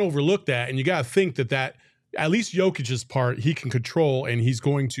 you can't overlook that. And you got to think that at least Jokic's part, he can control, and he's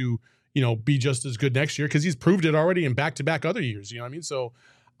going to, be just as good next year because he's proved it already in back-to-back other years. You know what I mean? So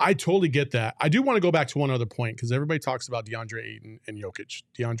I totally get that. I do want to go back to one other point because everybody talks about DeAndre Ayton and Jokic.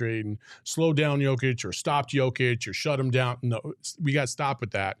 DeAndre Ayton slowed down Jokic or stopped Jokic or shut him down. No, we got to stop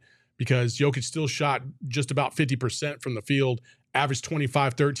with that because Jokic still shot just about 50% from the field, averaged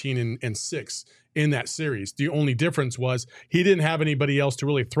 25, 13, and 6 in that series. The only difference was he didn't have anybody else to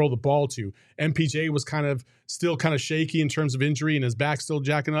really throw the ball to. MPJ was still kind of shaky in terms of injury and his back still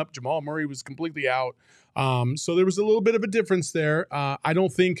jacking up. Jamal Murray was completely out. So there was a little bit of a difference there. I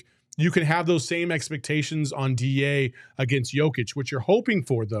don't think you can have those same expectations on DA against Jokic. What you're hoping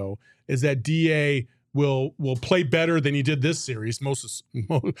for, though, is that DA will play better than he did this series, most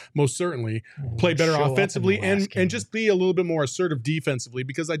certainly play better Show up in the offensively last game. and just be a little bit more assertive defensively,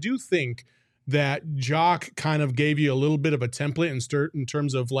 because I do think that Jock kind of gave you a little bit of a template in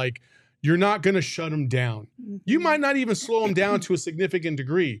terms of like, you're not going to shut him down. You might not even slow him down to a significant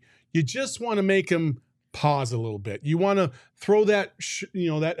degree. You just want to make him pause a little bit. You want to throw that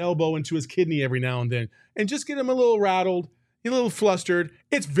that elbow into his kidney every now and then and just get him a little rattled, a little flustered.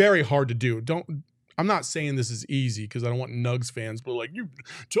 It's very hard to do. I'm not saying this is easy, because I don't want Nugs fans, but like, you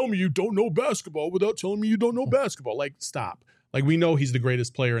tell me you don't know basketball without telling me you don't know basketball. Like, stop. Like, we know he's the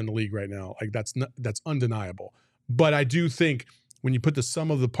greatest player in the league right now. Like, that's undeniable. But I do think when you put the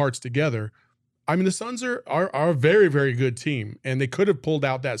sum of the parts together, I mean, the Suns are a very, very good team, and they could have pulled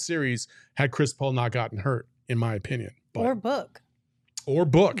out that series had Chris Paul not gotten hurt, in my opinion. But, or Book.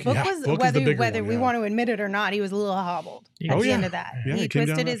 Book. Book Yeah, was, Book is the bigger whether one, we yeah. want to admit it or not, he was a little hobbled at the end of that. Yeah, he he came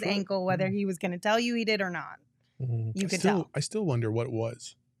down twisted that his foot. ankle, whether he was going to tell you he did or not. You could tell. I still wonder what it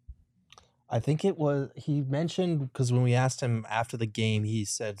was. I think it was, he mentioned, because when we asked him after the game, he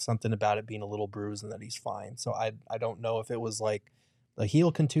said something about it being a little bruised and that he's fine. So I don't know if it was like a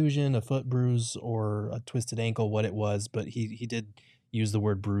heel contusion, a foot bruise, or a twisted ankle, what it was, but he did use the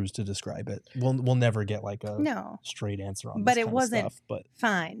word bruise to describe it. We'll never get like a straight answer on But this it kind wasn't of stuff, but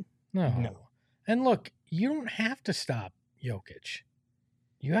fine. No. And look, you don't have to stop Jokic.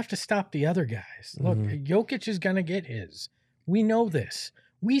 You have to stop the other guys. Look, Jokic is going to get his. We know this.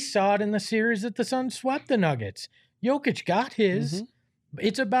 We saw it in the series that the Suns swept the Nuggets. Jokic got his.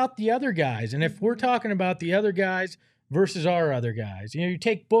 It's about the other guys. And if we're talking about the other guys versus our other guys, you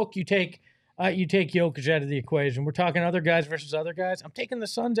take Book, you take Jokic out of the equation. We're talking other guys versus other guys. I'm taking the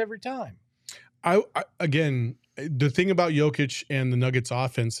Suns every time. I again, the thing about Jokic and the Nuggets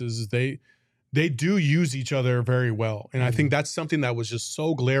offense is they do use each other very well. And I think that's something that was just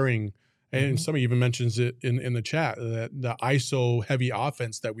so glaring. And somebody even mentions it in the chat, that the ISO heavy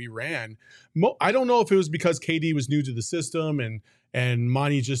offense that we ran. I don't know if it was because KD was new to the system and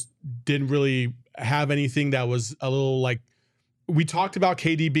Monty just didn't really have anything that was a little like, we talked about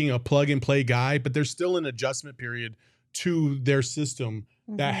KD being a plug and play guy, but there's still an adjustment period to their system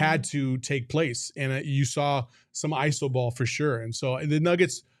that had to take place. And you saw some ISO ball for sure. And so the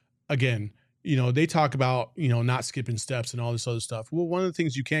Nuggets, again, they talk about, not skipping steps and all this other stuff. Well, one of the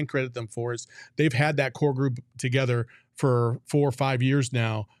things you can credit them for is they've had that core group together for 4 or 5 years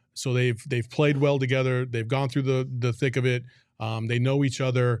now. So they've played well together. They've gone through the thick of it. They know each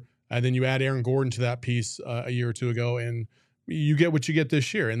other. And then you add Aaron Gordon to that piece a year or two ago, and you get what you get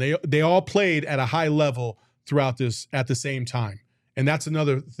this year. And they all played at a high level throughout this at the same time. And that's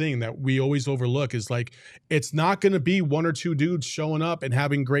another thing that we always overlook is like, it's not going to be 1 or 2 dudes showing up and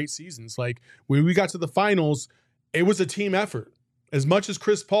having great seasons. Like when we got to the finals, it was a team effort. As much as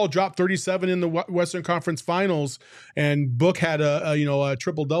Chris Paul dropped 37 in the Western Conference Finals and Book had a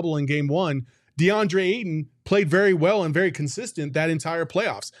triple-double in game 1, DeAndre Ayton played very well and very consistent that entire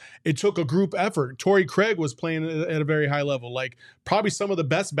playoffs. It took a group effort. Torrey Craig was playing at a very high level. Like probably some of the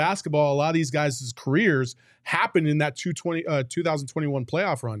best basketball a lot of these guys' careers happened in that 2021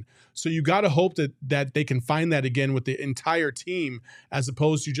 playoff run. So you got to hope that they can find that again with the entire team, as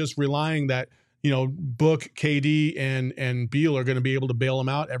opposed to just relying that Book, KD, and Beal are going to be able to bail them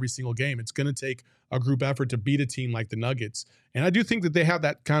out every single game. It's going to take a group effort to beat a team like the Nuggets, and I do think that they have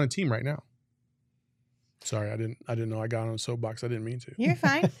that kind of team right now. Sorry, I didn't know I got on a soapbox. I didn't mean to. You're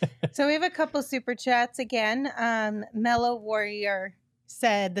fine. So we have a couple super chats again. Mellow Warrior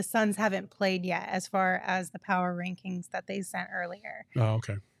said the Suns haven't played yet as far as the power rankings that they sent earlier. Oh,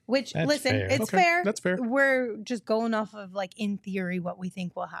 okay. Which, That's listen, fair. it's Okay, fair. that's fair. We're just going off of, like, in theory, what we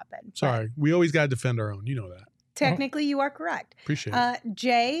think will happen. Sorry, we always got to defend our own. You know that. Technically, you are correct. Appreciate it.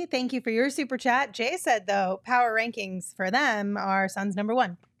 Jay, thank you for your super chat. Jay said, though, power rankings for them are Suns number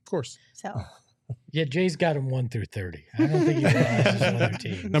 1. Of course. So... Yeah, Jay's got him 1 through 30. I don't think he realizes other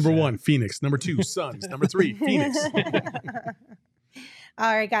teams. Number 1, Phoenix. Number 2, Suns. Number 3, Phoenix.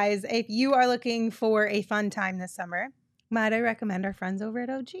 All right, guys. If you are looking for a fun time this summer, might I recommend our friends over at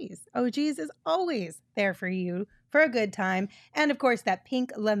OG's. OG's is always there for you for a good time. And of course, that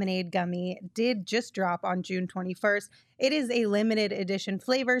pink lemonade gummy did just drop on June 21st. It is a limited edition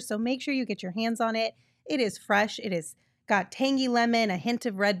flavor, so make sure you get your hands on it. It is fresh. It is got tangy lemon, a hint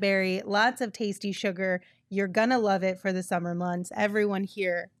of red berry, lots of tasty sugar. You're gonna love it for the summer months. Everyone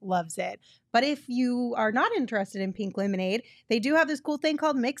here loves it. But if you are not interested in pink lemonade, they do have this cool thing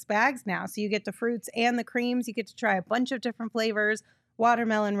called mixed bags now. So you get the fruits and the creams. You get to try a bunch of different flavors: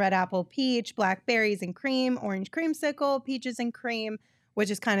 watermelon, red apple, peach, blackberries and cream, orange creamsicle, peaches and cream, which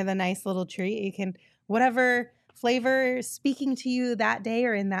is kind of a nice little treat. You can, whatever flavor is speaking to you that day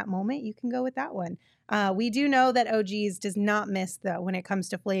or in that moment, you can go with that one. We do know that OG's does not miss, though, when it comes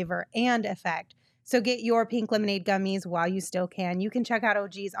to flavor and effect. So get your pink lemonade gummies while you still can. You can check out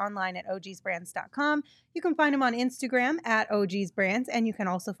OG's online at ogsbrands.com. You can find them on Instagram at ogsbrands, and you can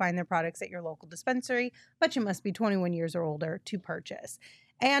also find their products at your local dispensary, but you must be 21 years or older to purchase.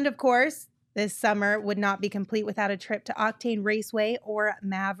 And of course, this summer would not be complete without a trip to Octane Raceway or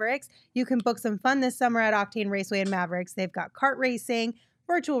Mavericks. You can book some fun this summer at Octane Raceway and Mavericks. They've got kart racing,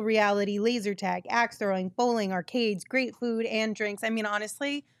 virtual reality, laser tag, axe throwing, bowling, arcades, great food, and drinks. I mean,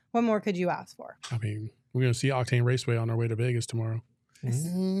 honestly, what more could you ask for? I mean, we're going to see Octane Raceway on our way to Vegas tomorrow. And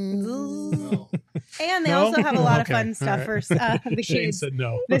they also have a lot of fun stuff for the Shane kids said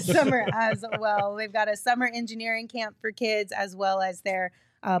no. this summer as well. They've got a summer engineering camp for kids as well as their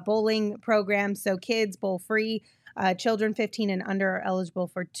bowling program. So kids bowl free. Children 15 and under are eligible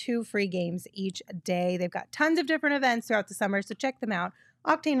for 2 free games each day. They've got tons of different events throughout the summer, so check them out.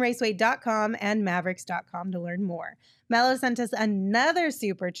 OctaneRaceway.com and Mavericks.com to learn more. Mello sent us another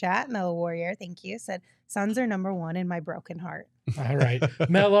super chat. Mello Warrior, thank you. Said, Suns are number 1 in my broken heart. All right.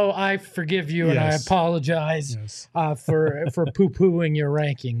 Mello, I forgive you and I apologize for poo-pooing your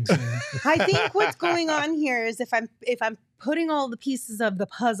rankings. I think what's going on here is if I'm putting all the pieces of the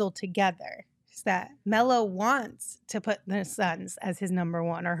puzzle together, is that Mello wants to put the Suns as his number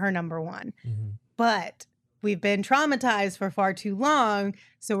 1 or her number 1. Mm-hmm. But we've been traumatized for far too long,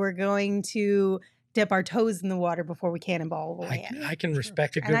 so we're going to dip our toes in the water before we cannonball the land. I can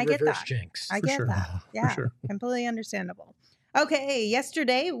respect a good reverse jinx. I get that. Yeah, completely understandable. Okay,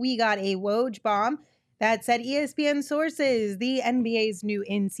 yesterday we got a Woj bomb that said ESPN sources, the NBA's new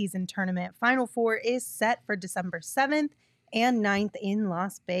in-season tournament Final Four is set for December 7th and 9th in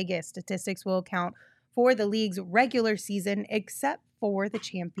Las Vegas. Statistics will account for the league's regular season except for the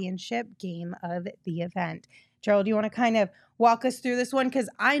championship game of the event. Gerald, do you want to kind of walk us through this one? Because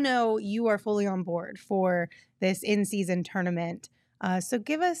I know you are fully on board for this in-season tournament. So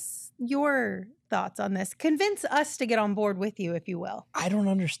give us your thoughts on this. Convince us to get on board with you, if you will. I don't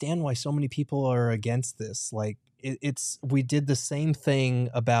understand why so many people are against this. Like, we did the same thing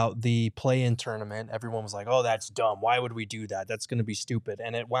about the play-in tournament. Everyone was like, oh, that's dumb. Why would we do that? That's going to be stupid.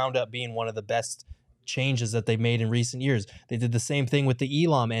 And it wound up being one of the best changes that they've made in recent years. They did the same thing with the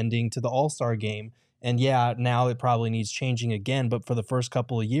Elam ending to the All-Star game. And yeah, now it probably needs changing again. But for the first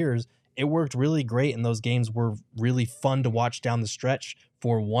couple of years, it worked really great. And those games were really fun to watch down the stretch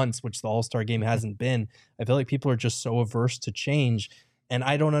for once, which the All-Star game hasn't been. I feel like people are just so averse to change. And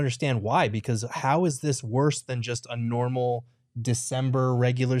I don't understand why, because how is this worse than just a normal December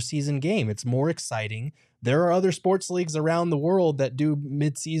regular season game? It's more exciting. There are other sports leagues around the world that do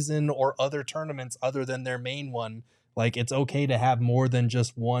midseason or other tournaments other than their main one. Like, it's okay to have more than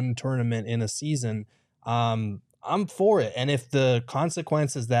just one tournament in a season. I'm for it. And if the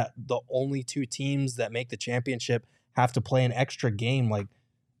consequence is that the only 2 teams that make the championship have to play an extra game, like,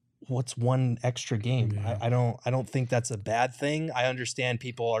 what's one extra game? Yeah. I don't think that's a bad thing. I understand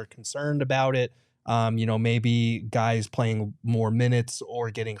people are concerned about it. Maybe guys playing more minutes or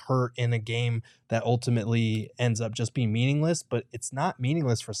getting hurt in a game that ultimately ends up just being meaningless, but it's not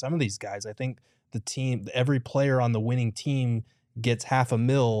meaningless for some of these guys. I think every player on the winning team gets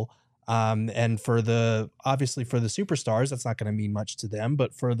 $500,000. And obviously for the superstars, that's not going to mean much to them,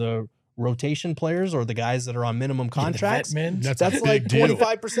 but for the rotation players or the guys that are on minimum contracts, that's like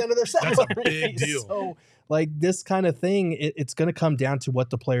 25% of their salary. That's a big deal. So, like, this kind of thing, it's going to come down to what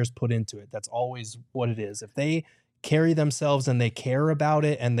the players put into it. That's always what it is. If they carry themselves and they care about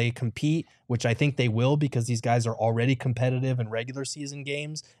it and they compete, which I think they will, because these guys are already competitive in regular season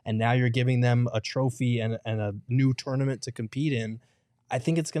games, and now you're giving them a trophy and a new tournament to compete in, I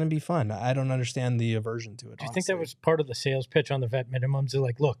think it's going to be fun. I don't understand the aversion to it. Do you think that was part of the sales pitch on the vet minimums? They're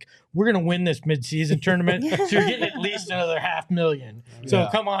like, look, we're going to win this midseason tournament, so you're getting at least another $500,000. So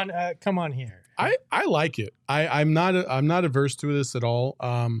come on here. I like it. I'm not averse to this at all.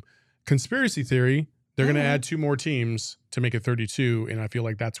 Conspiracy theory, they're going to add 2 more teams to make it 32, and I feel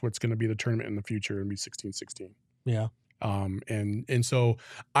like that's what's going to be the tournament in the future and be 16-16. Yeah. And so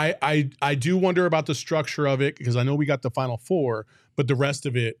I do wonder about the structure of it, because I know we got the Final Four, but the rest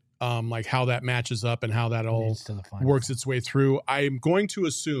of it, like how that matches up and how that all works its way through. I'm going to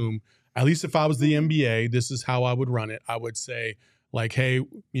assume, at least if I was the NBA, this is how I would run it. I would say, like, hey,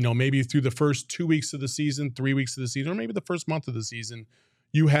 maybe through the first 2 weeks of the season, 3 weeks of the season, or maybe the first month of the season,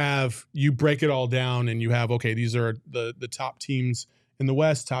 you break it all down and you have, okay, these are the top teams in the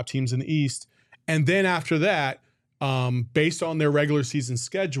West, top teams in the East. And then after that, based on their regular season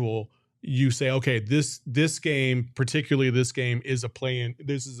schedule, you say, okay, this game, particularly this game, is a play-in.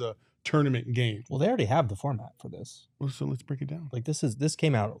 This is a tournament game. Well, they already have the format for this. Well, so let's break it down. Like this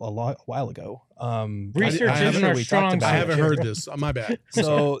came out a while ago. Research isn't our strong suit. I haven't heard this. My bad.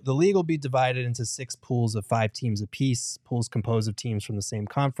 So the league will be divided into 6 pools of 5 teams apiece. Pools composed of teams from the same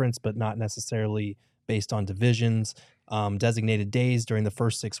conference, but not necessarily based on divisions. Designated days during the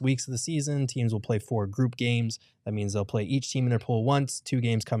first 6 weeks of the season. Teams will play 4 group games. That means they'll play each team in their pool once, 2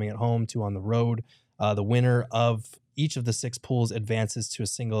 games coming at home, 2 on the road. The winner of each of the 6 pools advances to a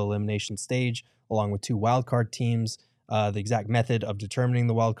single elimination stage, along with 2 wildcard teams. The exact method of determining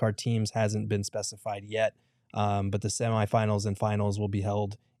the wildcard teams hasn't been specified yet, but the semifinals and finals will be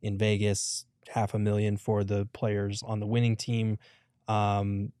held in Vegas, $500,000 for the players on the winning team.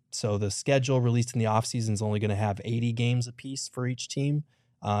 So the schedule released in the offseason is only going to have 80 games apiece for each team.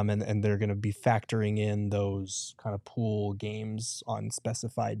 And they're going to be factoring in those kind of pool games on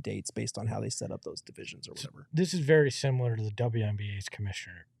specified dates based on how they set up those divisions or whatever. This is very similar to the WNBA's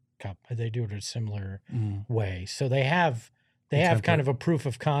Commissioner Cup. They do it a similar way. So they have kind of a proof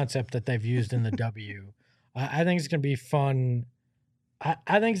of concept that they've used in the W. I think it's going to be fun.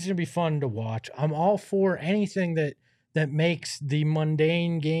 I think it's going to be fun to watch. I'm all for anything that makes the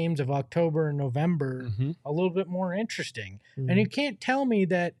mundane games of October and November a little bit more interesting. And you can't tell me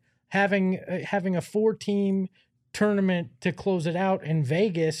that having a 4-team tournament to close it out in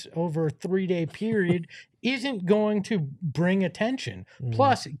Vegas over a 3-day period isn't going to bring attention.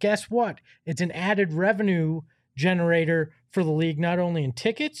 Plus, guess what? It's an added revenue generator for the league, not only in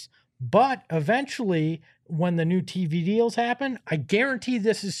tickets, but eventually when the new TV deals happen, I guarantee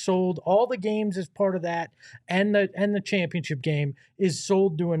this is sold. All the games as part of that, and the championship game is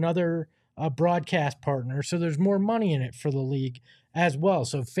sold to another broadcast partner. So there's more money in it for the league as well.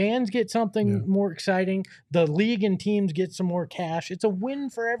 So fans get something more exciting. The league and teams get some more cash. It's a win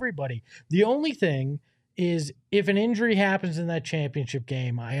for everybody. The only thing is, if an injury happens in that championship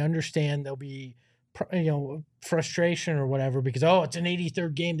game, I understand there'll be frustration or whatever because it's an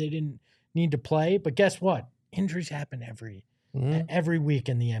 83rd game they didn't need to play. But guess what? Injuries happen every week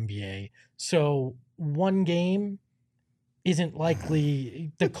in the NBA. So one game isn't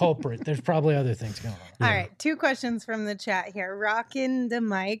likely the culprit. There's probably other things going on. All right. 2 questions from the chat here. Rockin' the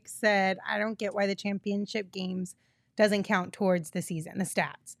Mike said, I don't get why the championship games doesn't count towards the season, the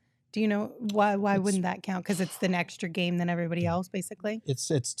stats. Do you know why wouldn't that count? Because it's an extra game than everybody else, basically? It's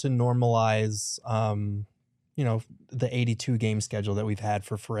to normalize the 82 game schedule that we've had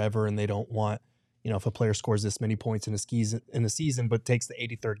for forever, and they don't want, if a player scores this many points in a season but takes the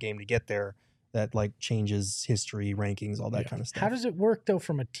 83rd game to get there, that like changes history, rankings, all that kind of stuff. How does it work though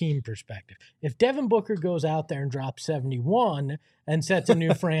from a team perspective? If Devin Booker goes out there and drops 71 and sets a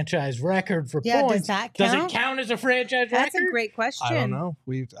new franchise record for points, does it count as a franchise record? That's a great question. I don't know.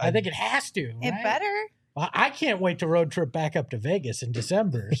 I think it has to. Right? It better. I can't wait to road trip back up to Vegas in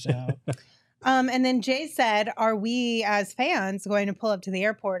December. So. And then Jay said, are we as fans going to pull up to the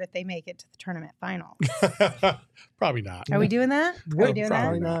airport if they make it to the tournament finals? Probably not. Are we doing that? Are we doing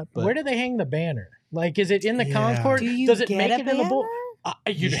Probably that? not. But where do they hang the banner? Like, is it in the concourse? Does it make it in the bowl?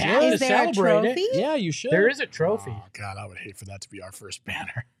 You'd have to celebrate it. Yeah, you should. There is a trophy. Oh, God, I would hate for that to be our first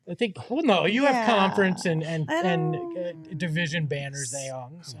banner. I think. Well, no, you have conference and division banners they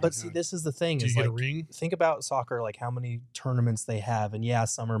hung. So. But see, this is the thing. Do you get a ring? Think about soccer, like how many tournaments they have, and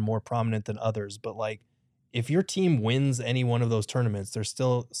some are more prominent than others. But like, if your team wins any one of those tournaments, they're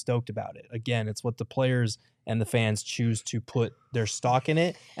still stoked about it. Again, it's what the players and the fans choose to put their stock in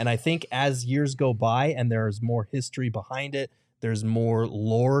it. And I think as years go by and there's more history behind it, there's more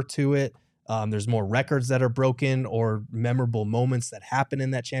lore to it. There's more records that are broken or memorable moments that happen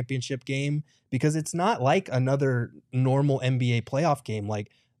in that championship game, because it's not like another normal NBA playoff game.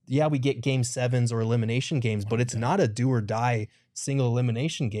 Like, we get game 7s or elimination games, but it's not a do or die single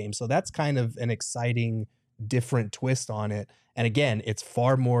elimination game. So that's kind of an exciting, different twist on it. And again, it's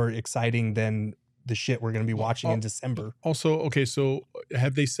far more exciting than the shit we're going to be watching in December. Also, okay, so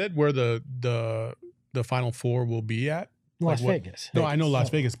have they said where the Final Four will be at? Las Vegas. No, I know Las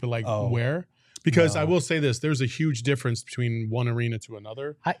Vegas, but where? Because I will say this, there's a huge difference between one arena to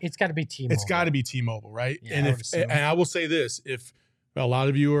another. It's got to be T-Mobile. It's got to be T-Mobile, right? Yeah, and I will say this, if a lot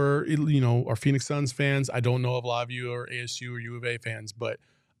of you are Phoenix Suns fans, I don't know if a lot of you are ASU or U of A fans, but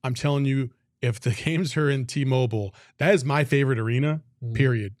I'm telling you, if the games are in T-Mobile, that is my favorite arena,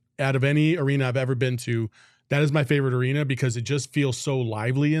 period. Out of any arena I've ever been to, that is my favorite arena because it just feels so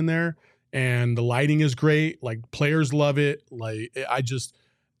lively in there. And the lighting is great. Like, players love it. Like,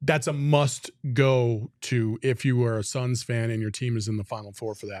 that's a must go to if you are a Suns fan and your team is in the Final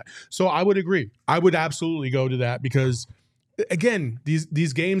Four for that. So I would agree. I would absolutely go to that because, again,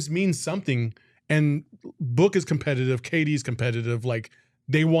 these games mean something. And Book is competitive. KD's competitive. Like,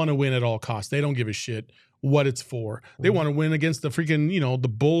 they want to win at all costs. They don't give a shit what it's for. They want to win against the freaking, the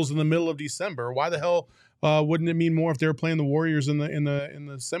Bulls in the middle of December. Why the hell wouldn't it mean more if they were playing the Warriors in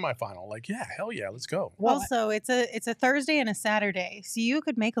the semifinal? Like, yeah, hell yeah, let's go. Well, also, it's a Thursday and a Saturday, so you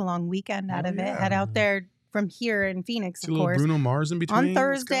could make a long weekend out of it. Head out there from here in Phoenix, of course. Bruno Mars in between. On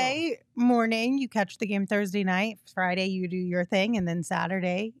Thursday morning, you catch the game Thursday night. Friday, you do your thing, and then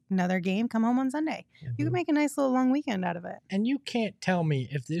Saturday, another game. Come home on Sunday. You can make a nice little long weekend out of it. And you can't tell me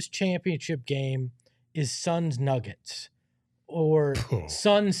if this championship game is Suns Nuggets or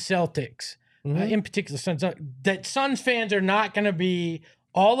Suns Celtics. In particular, Suns, that Suns fans are not going to be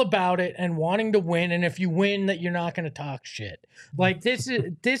all about it and wanting to win, and if you win, that you're not going to talk shit. Like this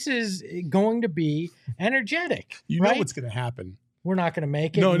is going to be energetic. You know what's going to happen. We're not going to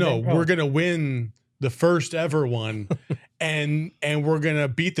make it. No, we're going to win the first ever one, and we're going to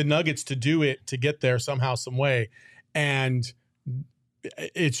beat the Nuggets to do it, to get there somehow, some way, and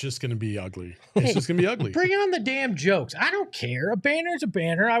it's just going to be ugly. It's just going to be ugly. Bring on the damn jokes. I don't care. A banner's a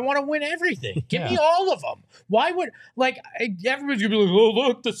banner. I want to win everything. Give me all of them. Why would, everybody's going to be like, oh,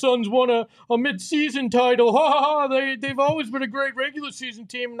 look, the Suns won a mid-season title. Ha, ha, ha. They've always been a great regular season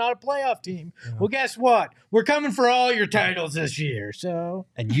team, not a playoff team. Yeah. Well, guess what? We're coming for all your titles this year, so.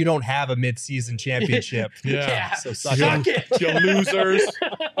 And you don't have a mid-season championship. Yeah. So suck it. You losers.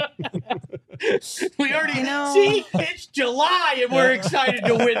 We already see it's July and we're excited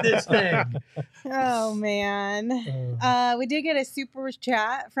to win this thing. Oh man, we did get a super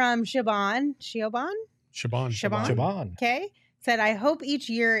chat from Shaban. Okay, said I hope each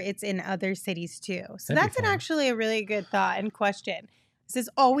year it's in other cities too. So that's actually a really good thought and question. Is this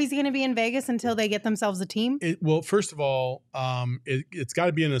always going to be in Vegas until they get themselves a team? Well, first of all, it's got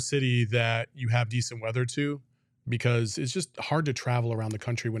to be in a city that you have decent weather to. Because it's just hard to travel around the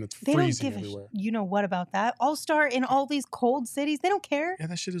country when it's freezing everywhere. You know what about that? All-Star in all these cold cities, they don't care. Yeah,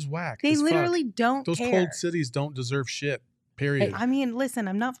 that shit is whack. They literally don't care. Those cold cities don't deserve shit, period. Hey, I mean, listen,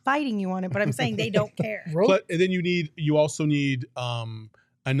 I'm not fighting you on it, but I'm saying they don't care. But, and then you also need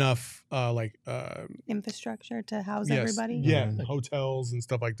enough infrastructure to house everybody. Yeah, hotels and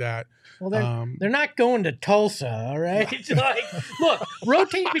stuff like that. Well, they're not going to Tulsa, all right? It's like, look,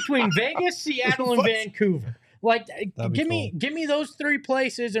 rotate between Vegas, Seattle, and Vancouver. Like, give me those three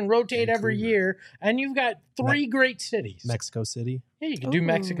places and rotate every year, and you've got three great cities. Mexico City. Yeah, you could do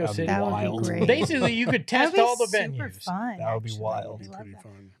Mexico City. That would be great. Basically, you could test all the venues. Fun, that would be wild. Pretty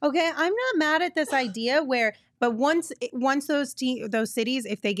fun. Okay, I'm not mad at this idea but once those cities,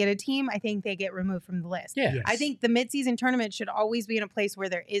 if they get a team, I think they get removed from the list. Yeah. Yes. I think the midseason tournament should always be in a place where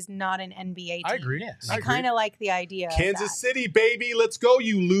there is not an NBA team. I agree. Yes. I kind of like the idea. Kansas City, baby, let's go,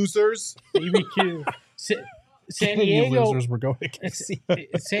 you losers. BBQ. San Diego, you losers were going to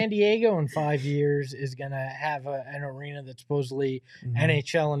San Diego in 5 years is going to have an arena that's supposedly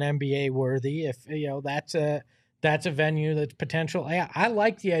NHL and NBA worthy. If that's a venue that's potential. I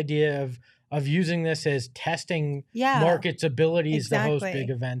like the idea of using this as testing markets' abilities to host big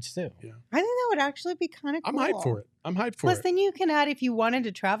events too. Yeah. I think that would actually be kind of cool. I'm hyped for it. Plus, then you can add, if you wanted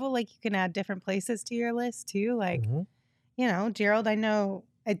to travel, you can add different places to your list too. Gerald, I know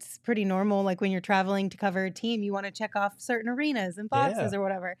it's pretty normal. Like when you're traveling to cover a team, you want to check off certain arenas and boxes or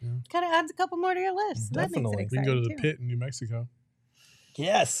whatever. Yeah. Kind of adds a couple more to your list. Definitely. That makes it we can go to the too. pit in New Mexico.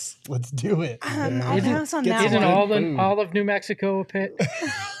 Yes, let's do it. I'll pass on that Isn't all of New Mexico a pit?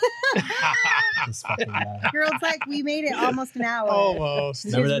 Gerald's like, we made it almost an hour. Almost.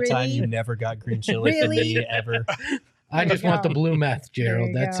 Remember that time you never got green chili from me ever? I just want the blue meth,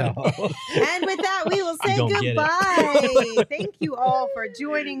 Gerald. That's all. And with that, we will say goodbye. Thank you all for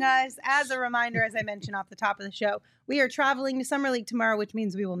joining us. As a reminder, as I mentioned off the top of the show, we are traveling to Summer League tomorrow, which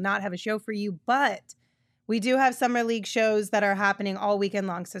means we will not have a show for you, but we do have Summer League shows that are happening all weekend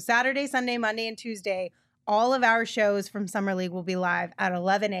long. So Saturday, Sunday, Monday, and Tuesday, all of our shows from Summer League will be live at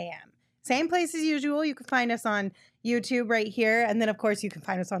 11 a.m. Same place as usual. You can find us on YouTube right here. And then, of course, you can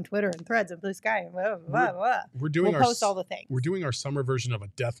find us on Twitter and Threads and Blue Sky. And blah, blah, blah. We'll post all the things. We're doing our summer version of a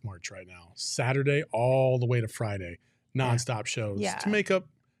death march right now. Saturday all the way to Friday. Nonstop shows. Yeah. To make up,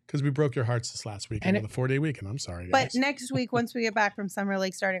 because we broke your hearts this last weekend with a 4-day weekend. I'm sorry, guys. But next week, once we get back from Summer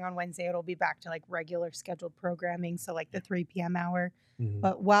League starting on Wednesday, it'll be back to regular scheduled programming. So the 3 p.m. hour. Mm-hmm.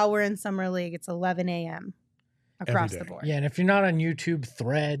 But while we're in Summer League, it's 11 a.m. across the board. Yeah, and if you're not on YouTube,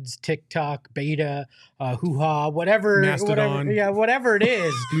 Threads, TikTok, Beta, Hoo-Ha, whatever, Mastodon. whatever it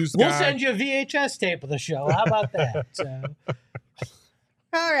is, we'll send you a VHS tape of the show. How about that?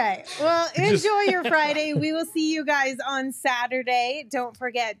 All right. Well, enjoy your Friday. We will see you guys on Saturday. Don't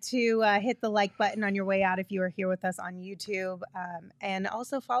forget to hit the like button on your way out if you are here with us on YouTube. And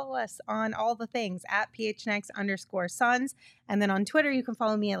also follow us on all the things at PHNX_Suns. And then on Twitter, you can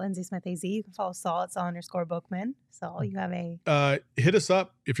follow me at Lindsay Smith AZ. You can follow Saul at Saul_Bookman. Saul, you have a... hit us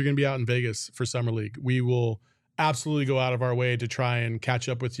up if you're going to be out in Vegas for Summer League. We will absolutely go out of our way to try and catch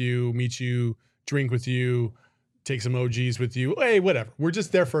up with you, meet you, drink with you, take some OGs with you. Hey, whatever. We're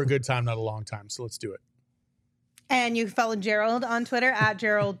just there for a good time, not a long time. So let's do it. And you can follow Gerald on Twitter at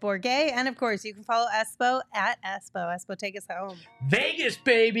Gerald Bourget. And of course, you can follow Espo at Espo. Espo, take us home. Vegas,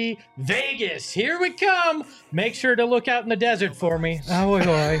 baby. Vegas. Here we come. Make sure to look out in the desert for me. Oh,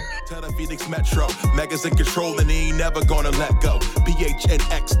 boy. Tell the Phoenix Metro. Megas in control and he ain't never gonna let go.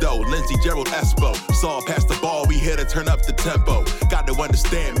 PHNX though. Lindsay, Gerald, Espo. Saw past the ball. We here to turn up the tempo. Got to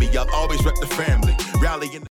understand me. I'll always rep the family. Rally in